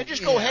 Oh, and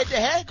just go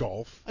head-to-head.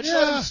 Golf. And just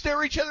let them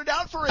stare each other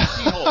down for 18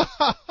 holes.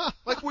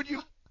 Like, would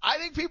you – I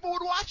think people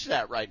would watch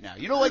that right now.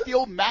 Like the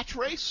old match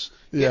race?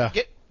 Yeah.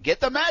 Get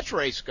the match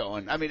race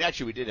going. I mean,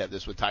 actually, we did have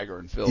this with Tiger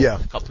and Phil a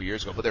couple of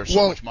years ago, but there was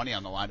so much money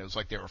on the line, it was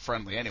like they were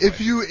friendly anyway.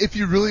 If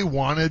you really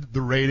wanted the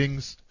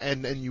ratings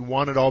and you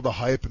wanted all the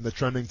hype and the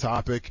trending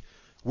topic,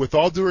 with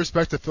all due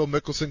respect to Phil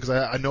Mickelson, because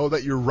I know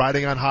that you're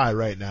riding on high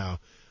right now,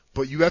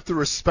 but you have to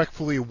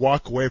respectfully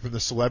walk away from the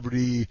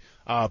celebrity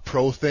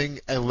pro thing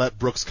and let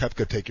Brooks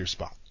Koepka take your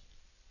spot.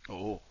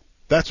 Oh.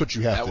 That's what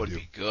you have to do. That would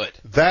be good.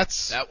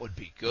 That would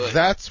be good.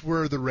 That's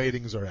where the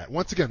ratings are at.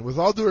 Once again, with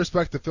all due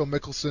respect to Phil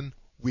Mickelson,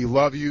 we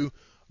love you,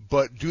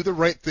 but do the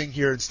right thing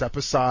here and step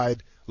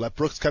aside. Let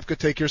Brooks Koepka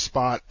take your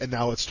spot, and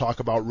now let's talk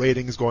about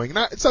ratings going.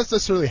 It's not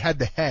necessarily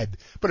head-to-head,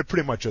 but it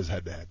pretty much is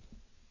head-to-head.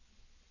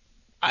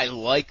 I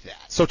like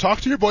that. So talk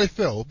to your boy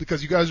Phil,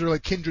 because you guys are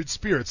like kindred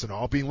spirits and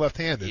all, being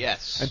left-handed.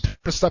 Yes. And take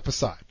a step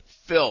aside.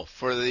 Phil,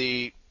 for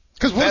the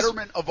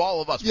betterment of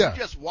all of us. Yeah. We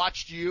just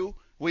watched you.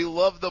 We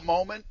love the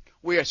moment.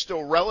 We are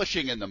still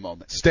relishing in the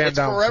moment. Stand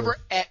down, It's forever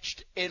Phil.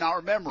 etched in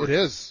our memory. It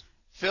is.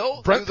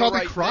 Phil, Brent do the probably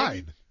right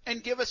cried. thing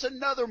and give us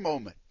another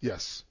moment.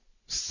 Yes.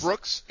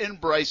 Brooks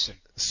and Bryson.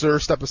 Sir,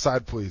 step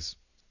aside, please.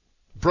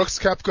 Brooks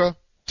Koepka,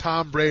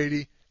 Tom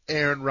Brady,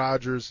 Aaron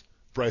Rodgers,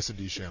 Bryson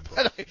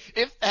DeChambeau.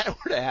 If that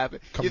were to happen,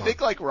 Come on. think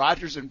like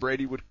Rodgers and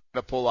Brady would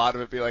pull out of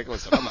it and be like,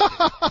 listen, I'm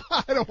not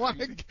I don't want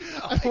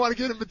to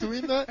get in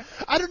between that.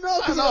 I don't know.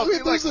 I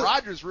feel like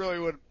Rodgers really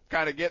would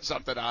kind of get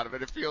something out of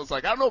it. It feels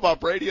like, I don't know about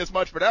Brady as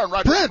much, but Aaron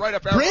Rodgers is right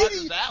up Aaron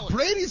Rodgers' alley.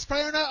 Brady's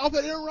firing up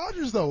at Aaron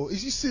Rodgers, though.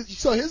 You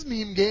saw his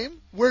meme game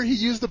where he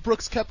used the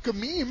Brooks Koepka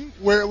meme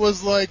where it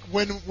was like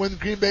when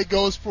Green Bay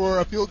goes for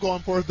a field goal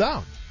on 4th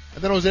down.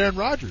 And then it was Aaron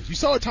Rodgers. You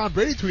saw what Tom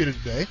Brady tweeted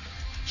today.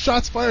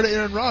 Shots fired at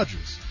Aaron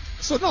Rodgers.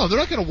 So, no, they're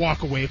not going to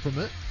walk away from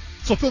it.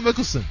 So, Phil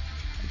Mickelson.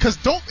 Because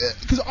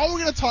all we're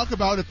going to talk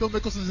about if Phil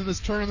Mickelson's in this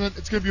tournament,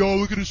 it's going to be, oh,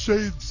 look at his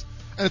shades.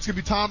 And it's going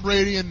to be Tom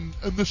Brady and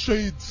the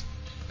shades.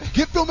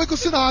 Get Phil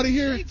Mickelson out of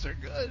here. Shades are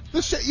good.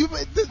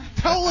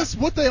 Tell us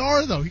what they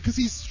are, though, because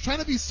he's trying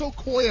to be so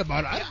coy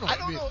about it. I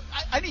don't know.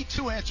 I need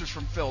 2 answers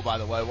from Phil, by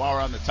the way, while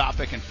we're on the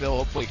topic, and Phil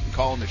hopefully can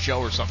call in the show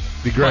or something.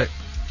 Be great.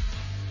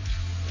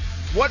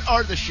 What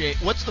are the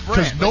shades? What's the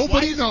brand? Because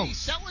nobody why knows. He's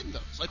selling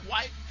those. Like,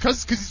 why?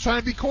 Because he's trying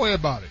to be coy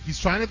about it. He's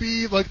trying to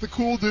be like the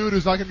cool dude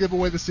who's not going to give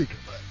away the secret.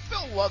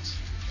 Phil loves.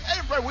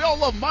 Everybody, we all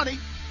love money.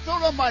 Phil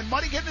don't mind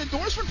money getting an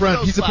endorsement Brent, for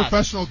those he's glasses. a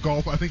professional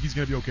golfer. I think he's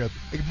going to be okay.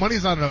 Like,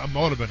 money's not a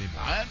motive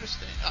anymore. I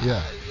understand.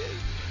 Yeah.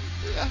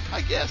 Yeah,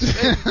 I guess.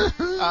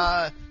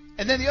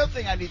 And then the other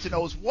thing I need to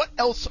know is what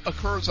else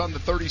occurs on the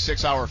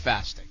 36-hour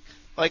fasting?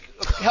 Like,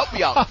 help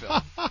me out,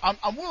 Phil.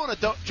 I'm willing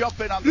to jump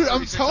in on the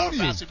 36-hour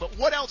fasting, but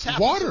what else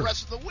happens the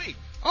rest of the week?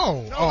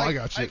 I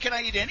got you. Can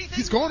I eat anything?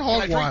 He's going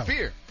hog Can I wild. drink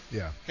beer?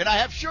 Yeah. Can I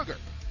have sugar?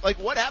 Like,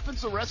 what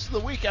happens the rest of the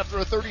week after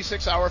a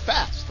 36-hour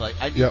fast? Like,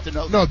 I need to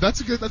know. No,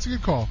 that's a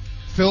good call.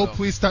 Phil,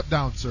 please step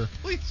down, sir.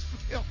 Please,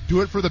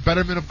 do it for the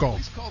betterment of golf.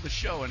 Please call the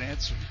show and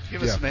answer.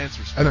 Give us some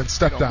answers. And then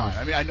step down. Mind.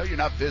 I mean, I know you're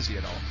not busy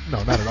at all.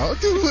 No, not at all.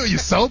 Dude, are you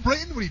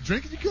celebrating? What are you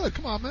drinking? You good?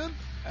 Come on, man.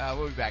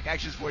 We'll be back.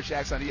 Action Sports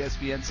Jacks on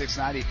ESPN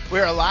 690.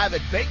 We are live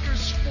at Baker's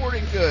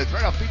Sporting Goods,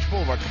 right off Beach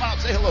Boulevard. Come on out,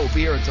 say hello. We'll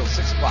be here until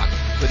 6 o'clock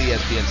with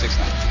ESPN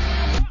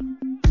 690.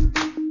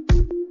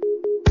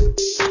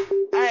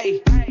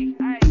 Hey.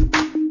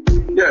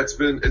 Yeah, it's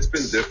been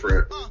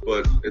different,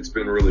 but it's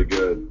been really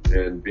good.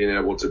 And being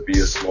able to be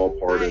a small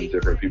part in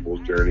different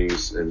people's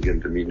journeys and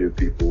getting to meet new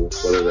people,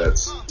 whether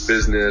that's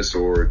business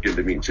or getting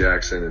to meet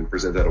Jackson and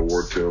present that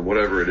award to him,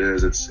 whatever it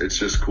is, it's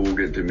just cool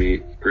getting to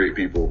meet great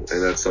people.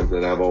 And that's something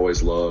that I've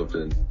always loved.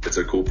 And it's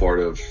a cool part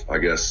of, I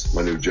guess,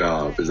 my new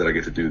job is that I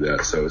get to do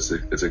that. So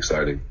it's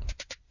exciting.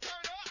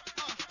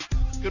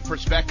 Good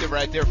perspective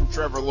right there from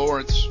Trevor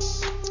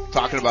Lawrence,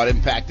 talking about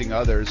impacting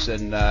others.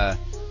 And,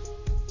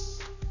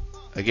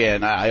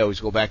 again, I always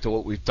go back to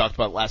what we've talked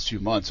about the last few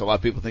months. A lot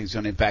of people think it's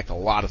going to impact a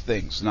lot of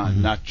things,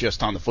 not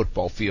just on the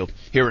football field,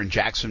 here in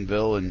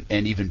Jacksonville and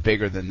even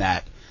bigger than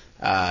that.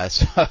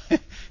 So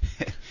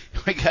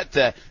we got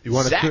Zach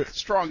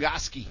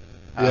Strongoski.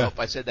 I hope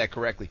I said that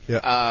correctly.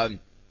 Yeah.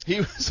 He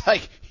was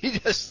like, he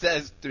just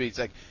says to me, he's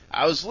like,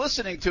 I was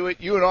listening to it.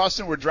 You and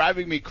Austin were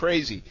driving me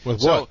crazy. With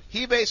so what?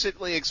 He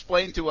basically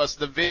explained to us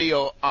the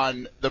video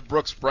on the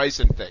Brooks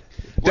Bryson thing.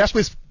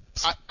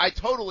 I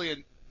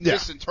totally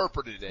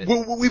misinterpreted it.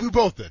 We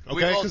both did. Okay,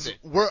 we both did.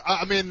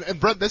 And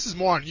Brent, this is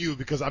more on you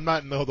because I'm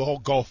not in the whole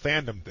golf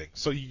fandom thing.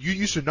 So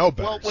you should know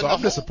better. Well, so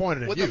I'm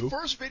disappointed in you. When the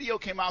first video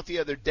came out the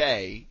other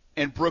day,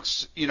 and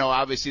Brooks,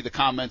 obviously the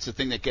comments, the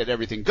thing that get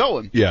everything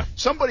going. Yeah.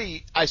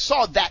 I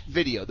saw that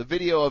video, the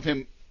video of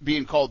him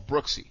being called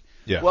Brooksy.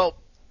 Yeah. Well,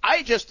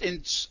 I just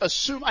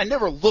assumed, I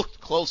never looked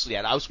closely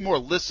at it. I was more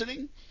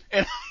listening,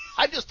 and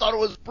I just thought it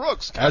was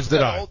Brooks. As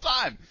did I. The whole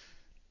time.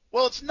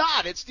 Well, it's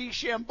not. It's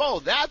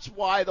DeChambeau. That's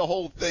why the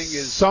whole thing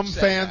is. Some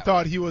fan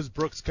thought he was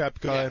Brooks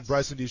Koepka, and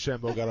Bryson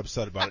DeChambeau got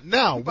upset about it.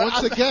 Now,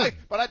 once again.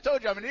 But I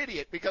told you I'm an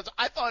idiot because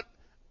I thought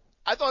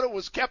it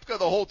was Koepka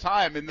the whole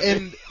time.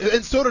 And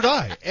so did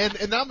I.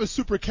 And now I'm a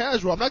super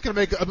casual. I'm not going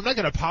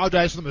to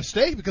apologize for the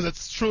mistake because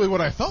that's truly what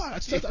I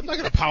thought. I'm not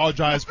going to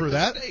apologize for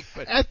that.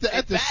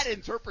 Bad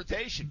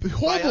interpretation.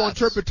 Horrible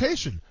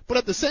interpretation. But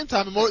at the same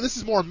time, this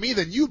is more me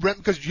than you, Brent,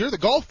 because you're the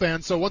golf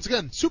fan. So once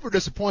again, super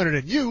disappointed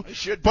in you.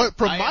 But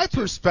from my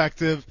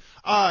perspective,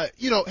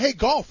 hey,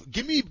 golf,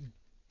 give me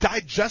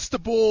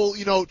digestible,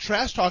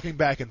 trash talking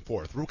back and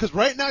forth. Because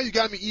right now you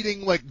got me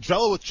eating like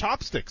Jell-O with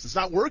chopsticks. It's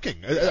not working.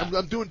 Yeah.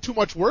 I'm doing too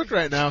much work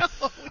right now.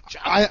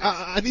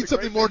 I need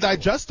something more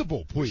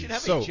digestible, please. We should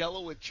have a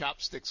Jell-O with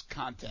chopsticks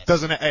contest.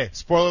 Hey,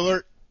 spoiler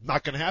alert.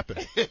 Not going to happen.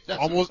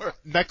 Almost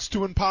next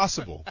to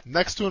impossible.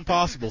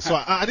 So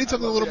I need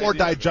something a little more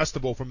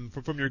digestible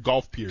from your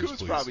golf peers, please.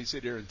 Coos probably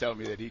sit here and tell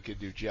me that he could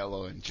do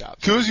Jell-O and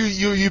chopsticks. Coos,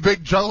 you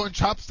big Jell-O and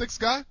chopsticks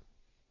guy?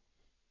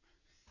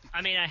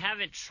 I mean, I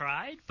haven't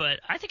tried, but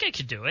I think I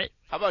could do it.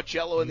 How about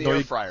Jell-O in the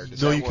air fryer? Does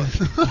that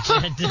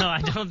work? No,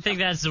 I don't think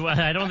that's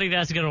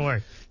going to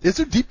work. Is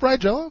there deep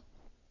fried Jell-O?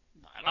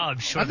 Oh, I'm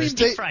sure. There's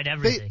deep fried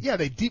everything.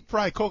 They deep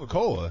fry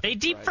Coca-Cola. They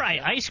deep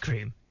fry ice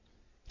cream.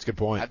 That's a good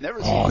point. I've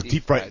never seen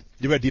deep fried.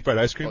 You had deep fried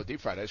ice cream? Oh,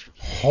 deep fried ice cream.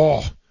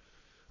 Oh,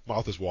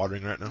 mouth is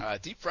watering right now.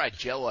 Deep fried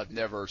Jell-O I've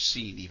never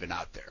seen even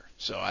out there.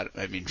 So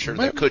sure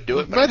they could do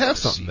it, but might have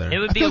something there. It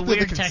would be a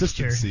weird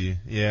texture.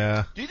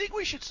 Yeah. Do you think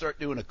we should start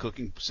doing a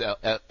cooking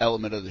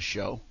element of the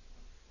show?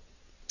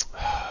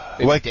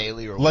 Like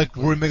daily or like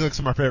we're making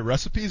some of our favorite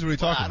recipes? What are you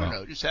talking about? I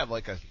don't know. Just have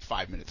like a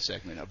 5-minute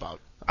segment about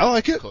I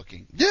like it.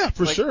 Cooking. Yeah,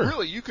 for sure.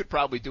 Really, you could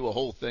probably do a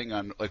whole thing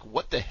on like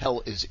what the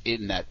hell is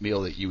in that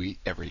meal that you eat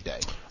every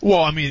day.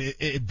 Well, I mean,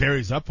 it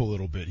varies up a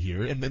little bit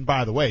here. And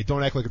by the way,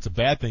 don't act like it's a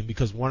bad thing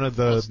because one of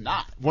the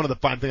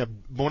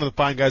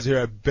fine guys here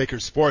at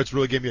Baker Sports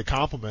really gave me a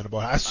compliment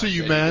about I see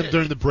you, man,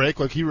 during the break.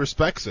 Like he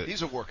respects it.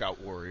 He's a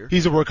workout warrior.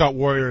 He's a workout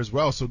warrior as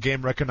well. So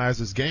game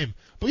recognizes game.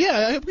 But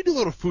yeah, we do a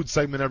little food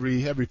segment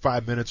every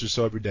 5 minutes or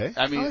so every day.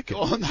 I mean,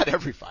 well, not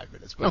every 5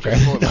 minutes. But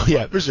okay. No,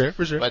 yeah, for sure.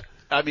 But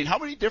I mean, how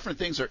many different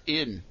things are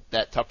in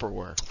that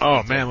Tupperware?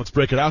 Oh man, let's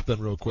break it out then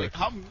real quick.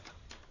 I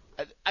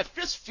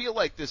just feel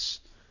like this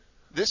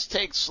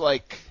takes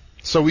like.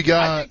 So we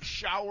got. I think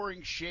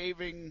showering,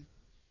 shaving.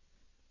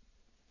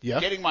 Yeah.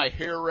 Getting my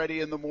hair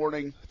ready in the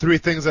morning. 3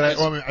 things that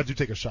I do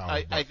take a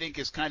shower. I think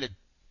is kind of.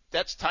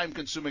 That's time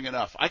consuming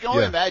enough. I can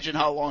only imagine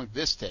how long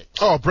this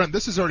takes. Oh, Brent,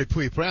 this is already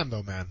pre-planned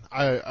though, man.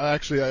 I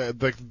actually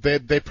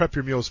they prep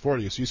your meals for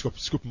you, so you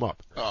scoop them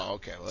up. Oh,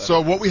 okay. Well,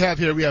 so what we have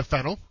here, we have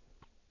fennel.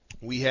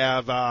 We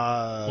have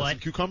some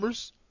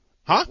cucumbers.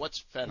 Huh?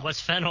 What's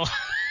fennel?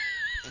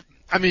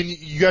 I mean,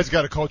 you guys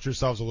got to culture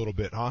yourselves a little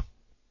bit, huh?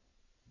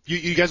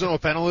 You guys don't know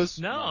what fennel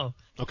is? No.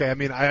 Okay, I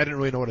mean, I didn't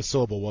really know what a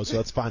syllable was, so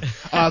that's fine.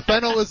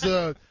 Fennel is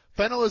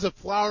a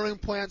flowering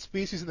plant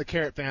species in the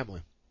carrot family.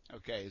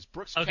 Okay, is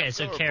Brooks so or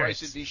carrots.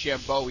 Bryson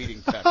DeChambeau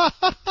eating fennel?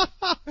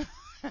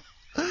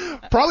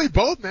 Probably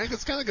both, man.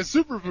 It's kind of like a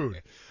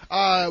superfood.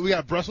 We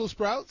got Brussels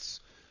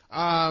sprouts.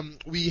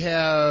 We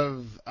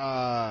have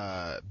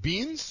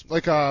beans,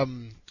 like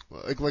brown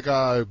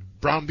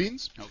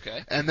beans.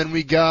 Okay. And then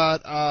we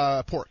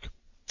got pork,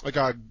 like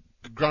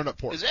ground up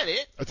pork. Is that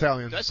it?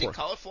 Italian. Did I see pork.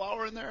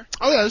 cauliflower in there?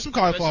 Oh yeah, there's some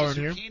cauliflower in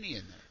here. Zucchini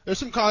in there. There's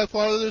some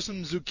cauliflower, there's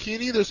some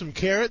zucchini, there's some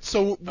carrots.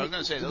 So I was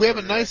gonna say, we have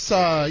a nice,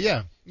 because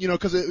you know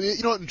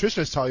what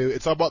nutritionists tell you,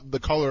 it's all about the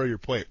color of your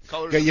plate.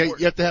 You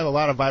have to have a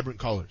lot of vibrant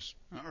colors.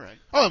 All right.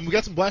 Oh, and we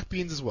got some black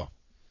beans as well.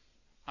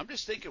 I'm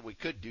just thinking we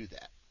could do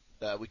that.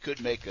 We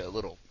could make a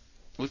little.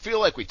 We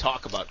feel like we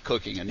talk about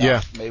cooking enough.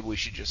 Yeah. Maybe we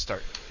should just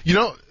start.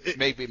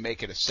 Maybe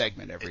make it a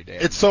segment every day.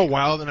 It's so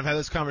wild, and I've had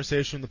this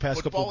conversation the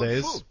past couple of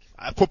days.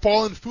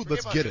 Football and food.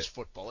 Let's get it.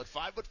 Football at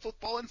 5, but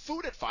football and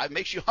food at 5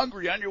 makes you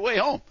hungry on your way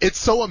home. It's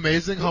so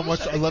amazing how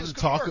much I love to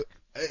talk.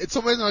 It's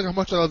so amazing how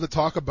much I love to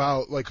talk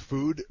about like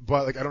food,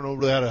 but like I don't know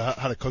really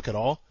how to cook at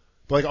all.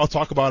 But like I'll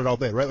talk about it all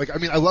day, right? Like I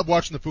mean, I love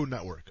watching the Food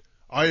Network.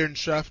 Iron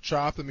Chef,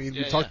 Chopped. I mean,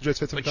 we talked to Jay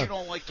Fitz sometimes. But you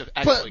don't like to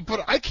actually cook.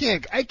 But I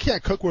can't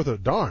cook worth a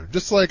darn.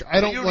 Just like I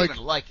don't like. You don't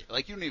even like it.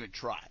 Like you don't even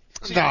try.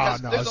 See, no,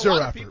 there's a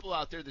lot of people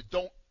out there that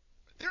don't.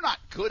 They're not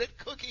good at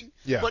cooking.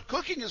 Yeah. But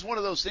cooking is one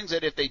of those things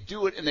that if they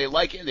do it and they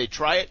like it and they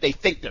try it, they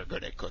think they're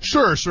good at cooking.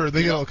 Sure.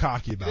 They get a little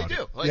cocky about it. They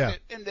do.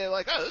 Like, and they're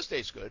like, oh, this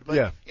tastes good.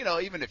 But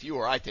even if you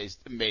or I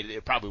made it,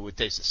 it probably would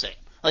taste the same.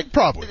 Like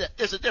probably.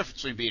 There's a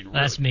difference between being really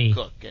That's me.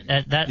 good cook and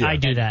I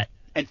do that.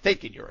 And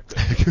thinking you're a good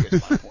cook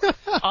is my point.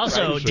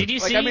 Also, Right? did you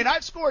see? I mean,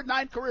 I've scored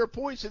 9 career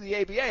points in the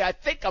ABA. I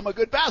think I'm a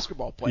good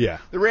basketball player. Yeah.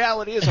 The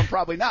reality is I'm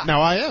probably not.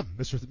 Now I am,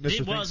 Mr.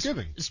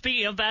 Thanksgiving.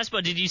 Speaking of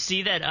basketball, did you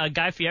see that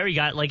Guy Fieri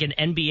got like an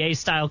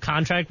NBA-style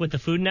contract with the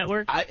Food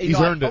Network? He's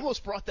earned I it.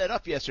 almost brought that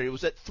up yesterday. It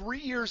was at 3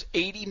 years,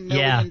 $80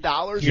 million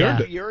for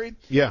Fieri.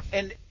 Yeah.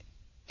 And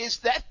is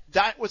that,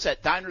 what's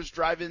that, diners,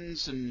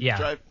 drive-ins, and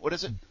what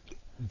is it?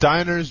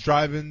 Diners,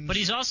 drive-ins. But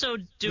he's also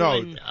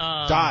doing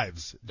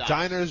dives.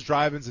 Diners,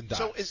 drive-ins, and dives.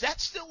 So is that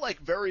still like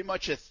very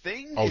much a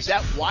thing? Oh, is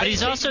that why? But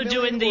he's also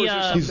doing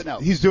the.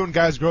 He's doing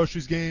guys'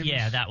 groceries games.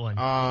 Yeah, that one.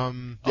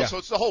 So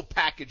it's the whole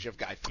package of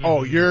Guy Fieri.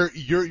 Oh,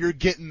 you're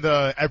getting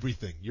the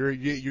everything. You're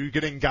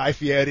getting Guy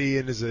Fieri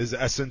and his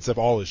essence of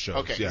all his shows.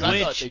 Okay, yeah.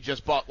 I thought they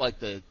just bought like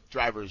the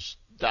drivers.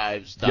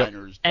 Dives,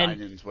 diners,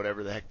 dine-ins,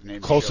 whatever the heck the name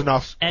of the Close show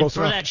enough. is. And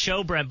for that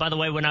show, Brent, by the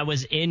way, when I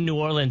was in New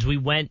Orleans, we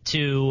went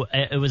to,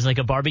 it was like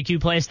a barbecue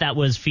place that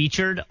was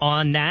featured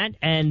on that,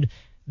 and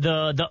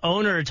the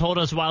owner told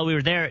us while we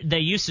were there, they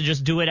used to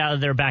just do it out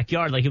of their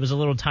backyard, like it was a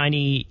little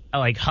tiny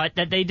like hut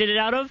that they did it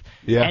out of.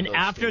 Yeah. And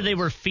after they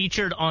were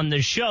featured on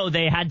the show,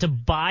 they had to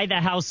buy the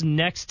house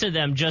next to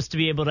them just to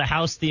be able to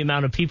house the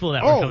amount of people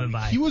that were coming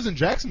by. He was in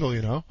Jacksonville,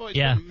 you know. Well, he's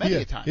been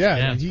many times.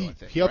 Yeah,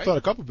 he helped out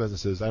a couple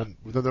businesses. They're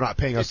not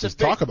paying us to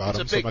talk about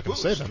them, so I'm not going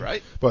to say them.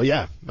 Right? But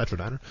yeah, Metro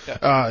Diner,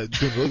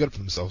 doing really good for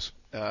themselves.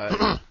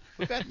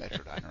 We've had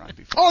Metro Diner on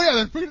before. Oh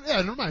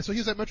yeah, never mind. So he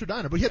was at Metro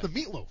Diner, but he had the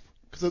meatloaf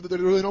because they're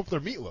really known for their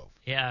meatloaf.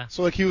 Yeah.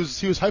 So like he was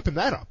hyping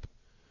that up.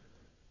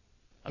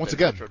 Once I've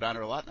been again, Metro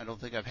Diner a lot, and I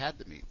don't think I've had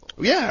the meatloaf.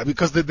 Yeah,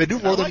 because they do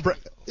more than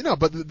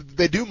but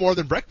they do more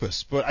than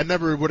breakfast. But I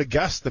never would have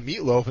guessed the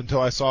meatloaf until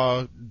I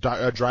saw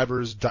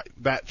Drivers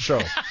that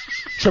show,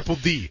 Triple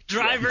D.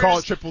 Drivers. You call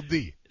it Triple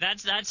D.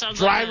 That sounds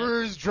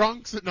Drivers,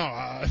 drunks.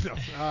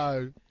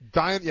 Dying.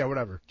 Yeah,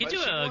 whatever. You do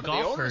one a of golf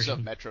the owners version.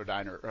 of Metro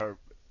Diner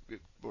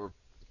were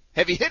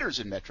heavy hitters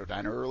in Metro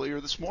Diner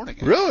earlier this morning.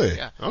 Really?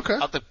 Yeah. Okay.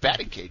 Out the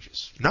batting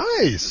cages.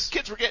 Nice.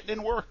 Kids were getting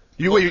in work.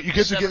 Your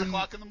kids are 7 getting 7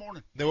 o'clock in the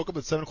morning. They woke up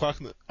at 7 o'clock.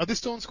 Are they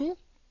still in school?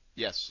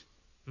 Yes.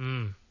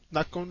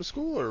 Not going to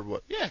school or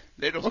what? Yeah,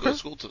 they don't go to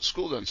school.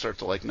 School doesn't start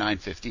till like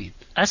 9:15.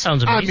 That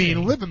sounds amazing. I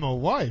mean, living the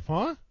life,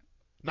 huh?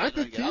 They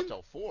get 9:15. out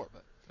till 4,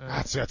 but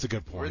That's a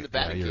good point. we're in the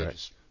batting you're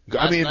cages.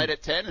 Right. Last night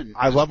at 10 and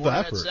I love the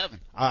morning effort. at 7.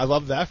 I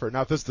love the effort.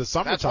 Now, if this is the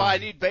summertime. That's why I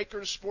need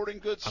Baker's Sporting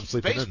Goods I'm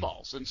sleeping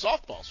baseballs and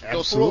softballs. We go through a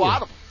Absolutely.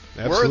 lot of them.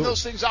 Absolutely. Wearing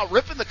those things out,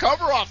 ripping the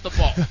cover off the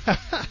ball.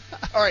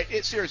 All right,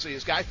 seriously,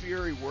 is Guy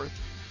Fieri worth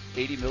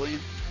 $80 million?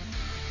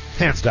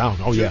 Hands down.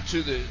 Oh, yeah.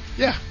 To the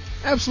Yeah,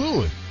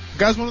 absolutely. The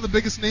guy's one of the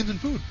biggest names in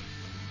food.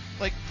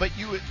 but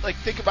you would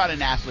think about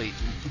an athlete.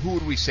 Who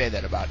would we say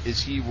that about?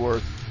 Is he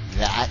worth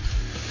that?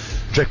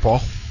 Jake Paul.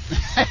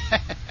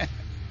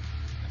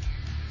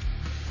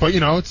 But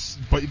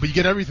but you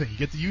get everything. You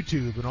get the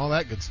YouTube and all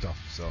that good stuff.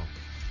 So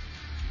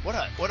What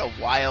a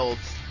wild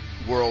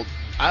world.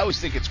 I always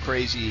think it's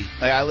crazy.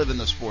 Like, I live in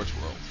the sports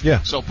world.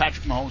 Yeah. So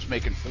Patrick Mahomes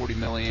making $40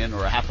 million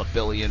or $500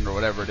 million or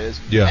whatever it is.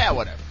 Yeah.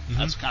 Whatever. Mm-hmm.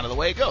 That's kind of the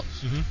way it goes.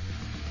 Mm-hmm.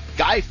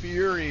 Guy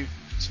Fieri,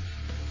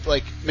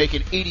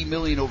 making $80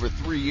 million over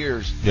 3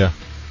 years. Yeah.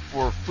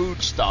 For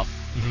food stuff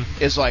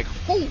Mm-hmm. is like,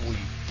 holy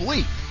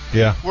bleep.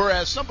 Yeah.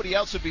 Whereas somebody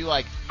else would be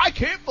like, I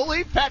can't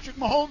believe Patrick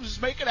Mahomes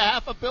is making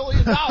 $500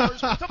 million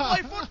to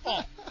play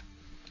football.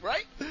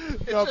 Right?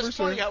 It's just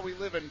funny how we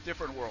live in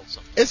different worlds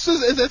sometimes.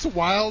 It's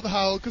wild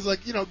how, because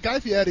Guy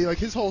Fieri,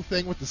 his whole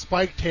thing with the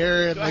spiked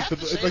hair and Do I have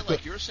to say it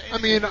like you're saying? I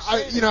mean,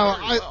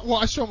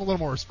 I show him a little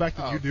more respect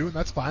than you Okay. do, and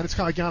that's fine. It's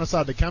kind of like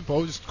Giannis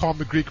DeChambeau. Just call him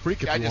the Greek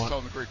Freak if I you just want. call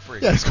him the Greek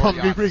Freak. Yeah, just call him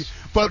the Or Greek Freak.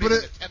 Giannis. But Don't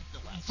even attempt to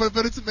laugh.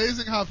 but it's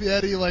amazing how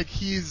Fieri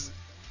he's.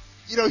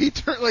 He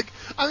turned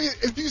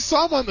if you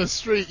saw him on the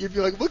street, you'd be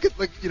like, look at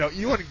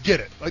you wouldn't get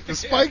it. The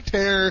spiked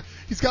hair,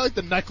 he's got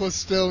the necklace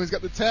still, he's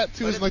got the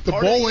tattoos and the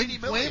bowling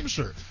flame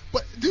shirt.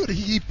 But dude,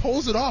 he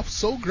pulls it off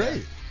so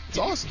great. It's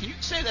awesome. Can you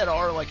say that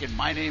R in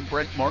my name,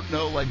 Brent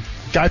Martineau?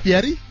 Guy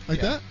Fieri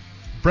that?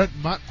 Brent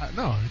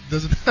no,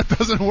 it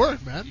doesn't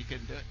work, man. You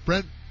couldn't do it.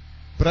 Brent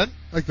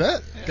like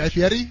that? Yeah, Guy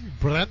Fieri?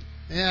 Brent?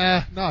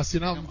 Yeah, no, see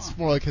now it's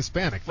more like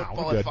Hispanic now.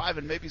 Football We're at good. 5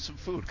 and maybe some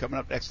food coming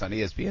up next on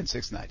ESPN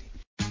 690.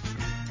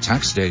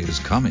 Tax day is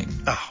coming.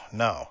 Oh,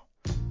 no.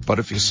 But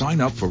if you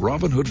sign up for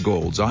Robinhood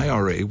Gold's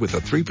IRA with a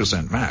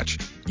 3% match,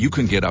 you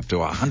can get up to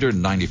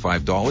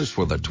 $195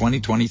 for the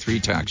 2023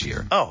 tax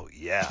year. Oh,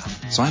 yeah.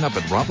 Sign up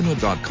at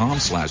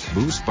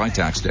Robinhood.com/boost by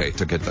tax day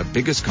to get the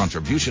biggest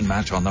contribution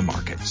match on the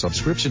market.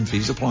 Subscription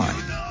fees apply.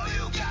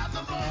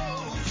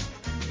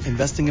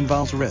 Investing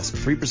involves risk.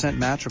 3%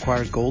 match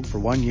requires gold for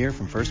 1 year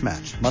from first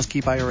match. Must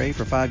keep IRA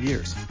for 5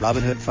 years.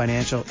 Robinhood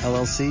Financial,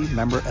 LLC,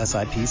 member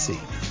SIPC.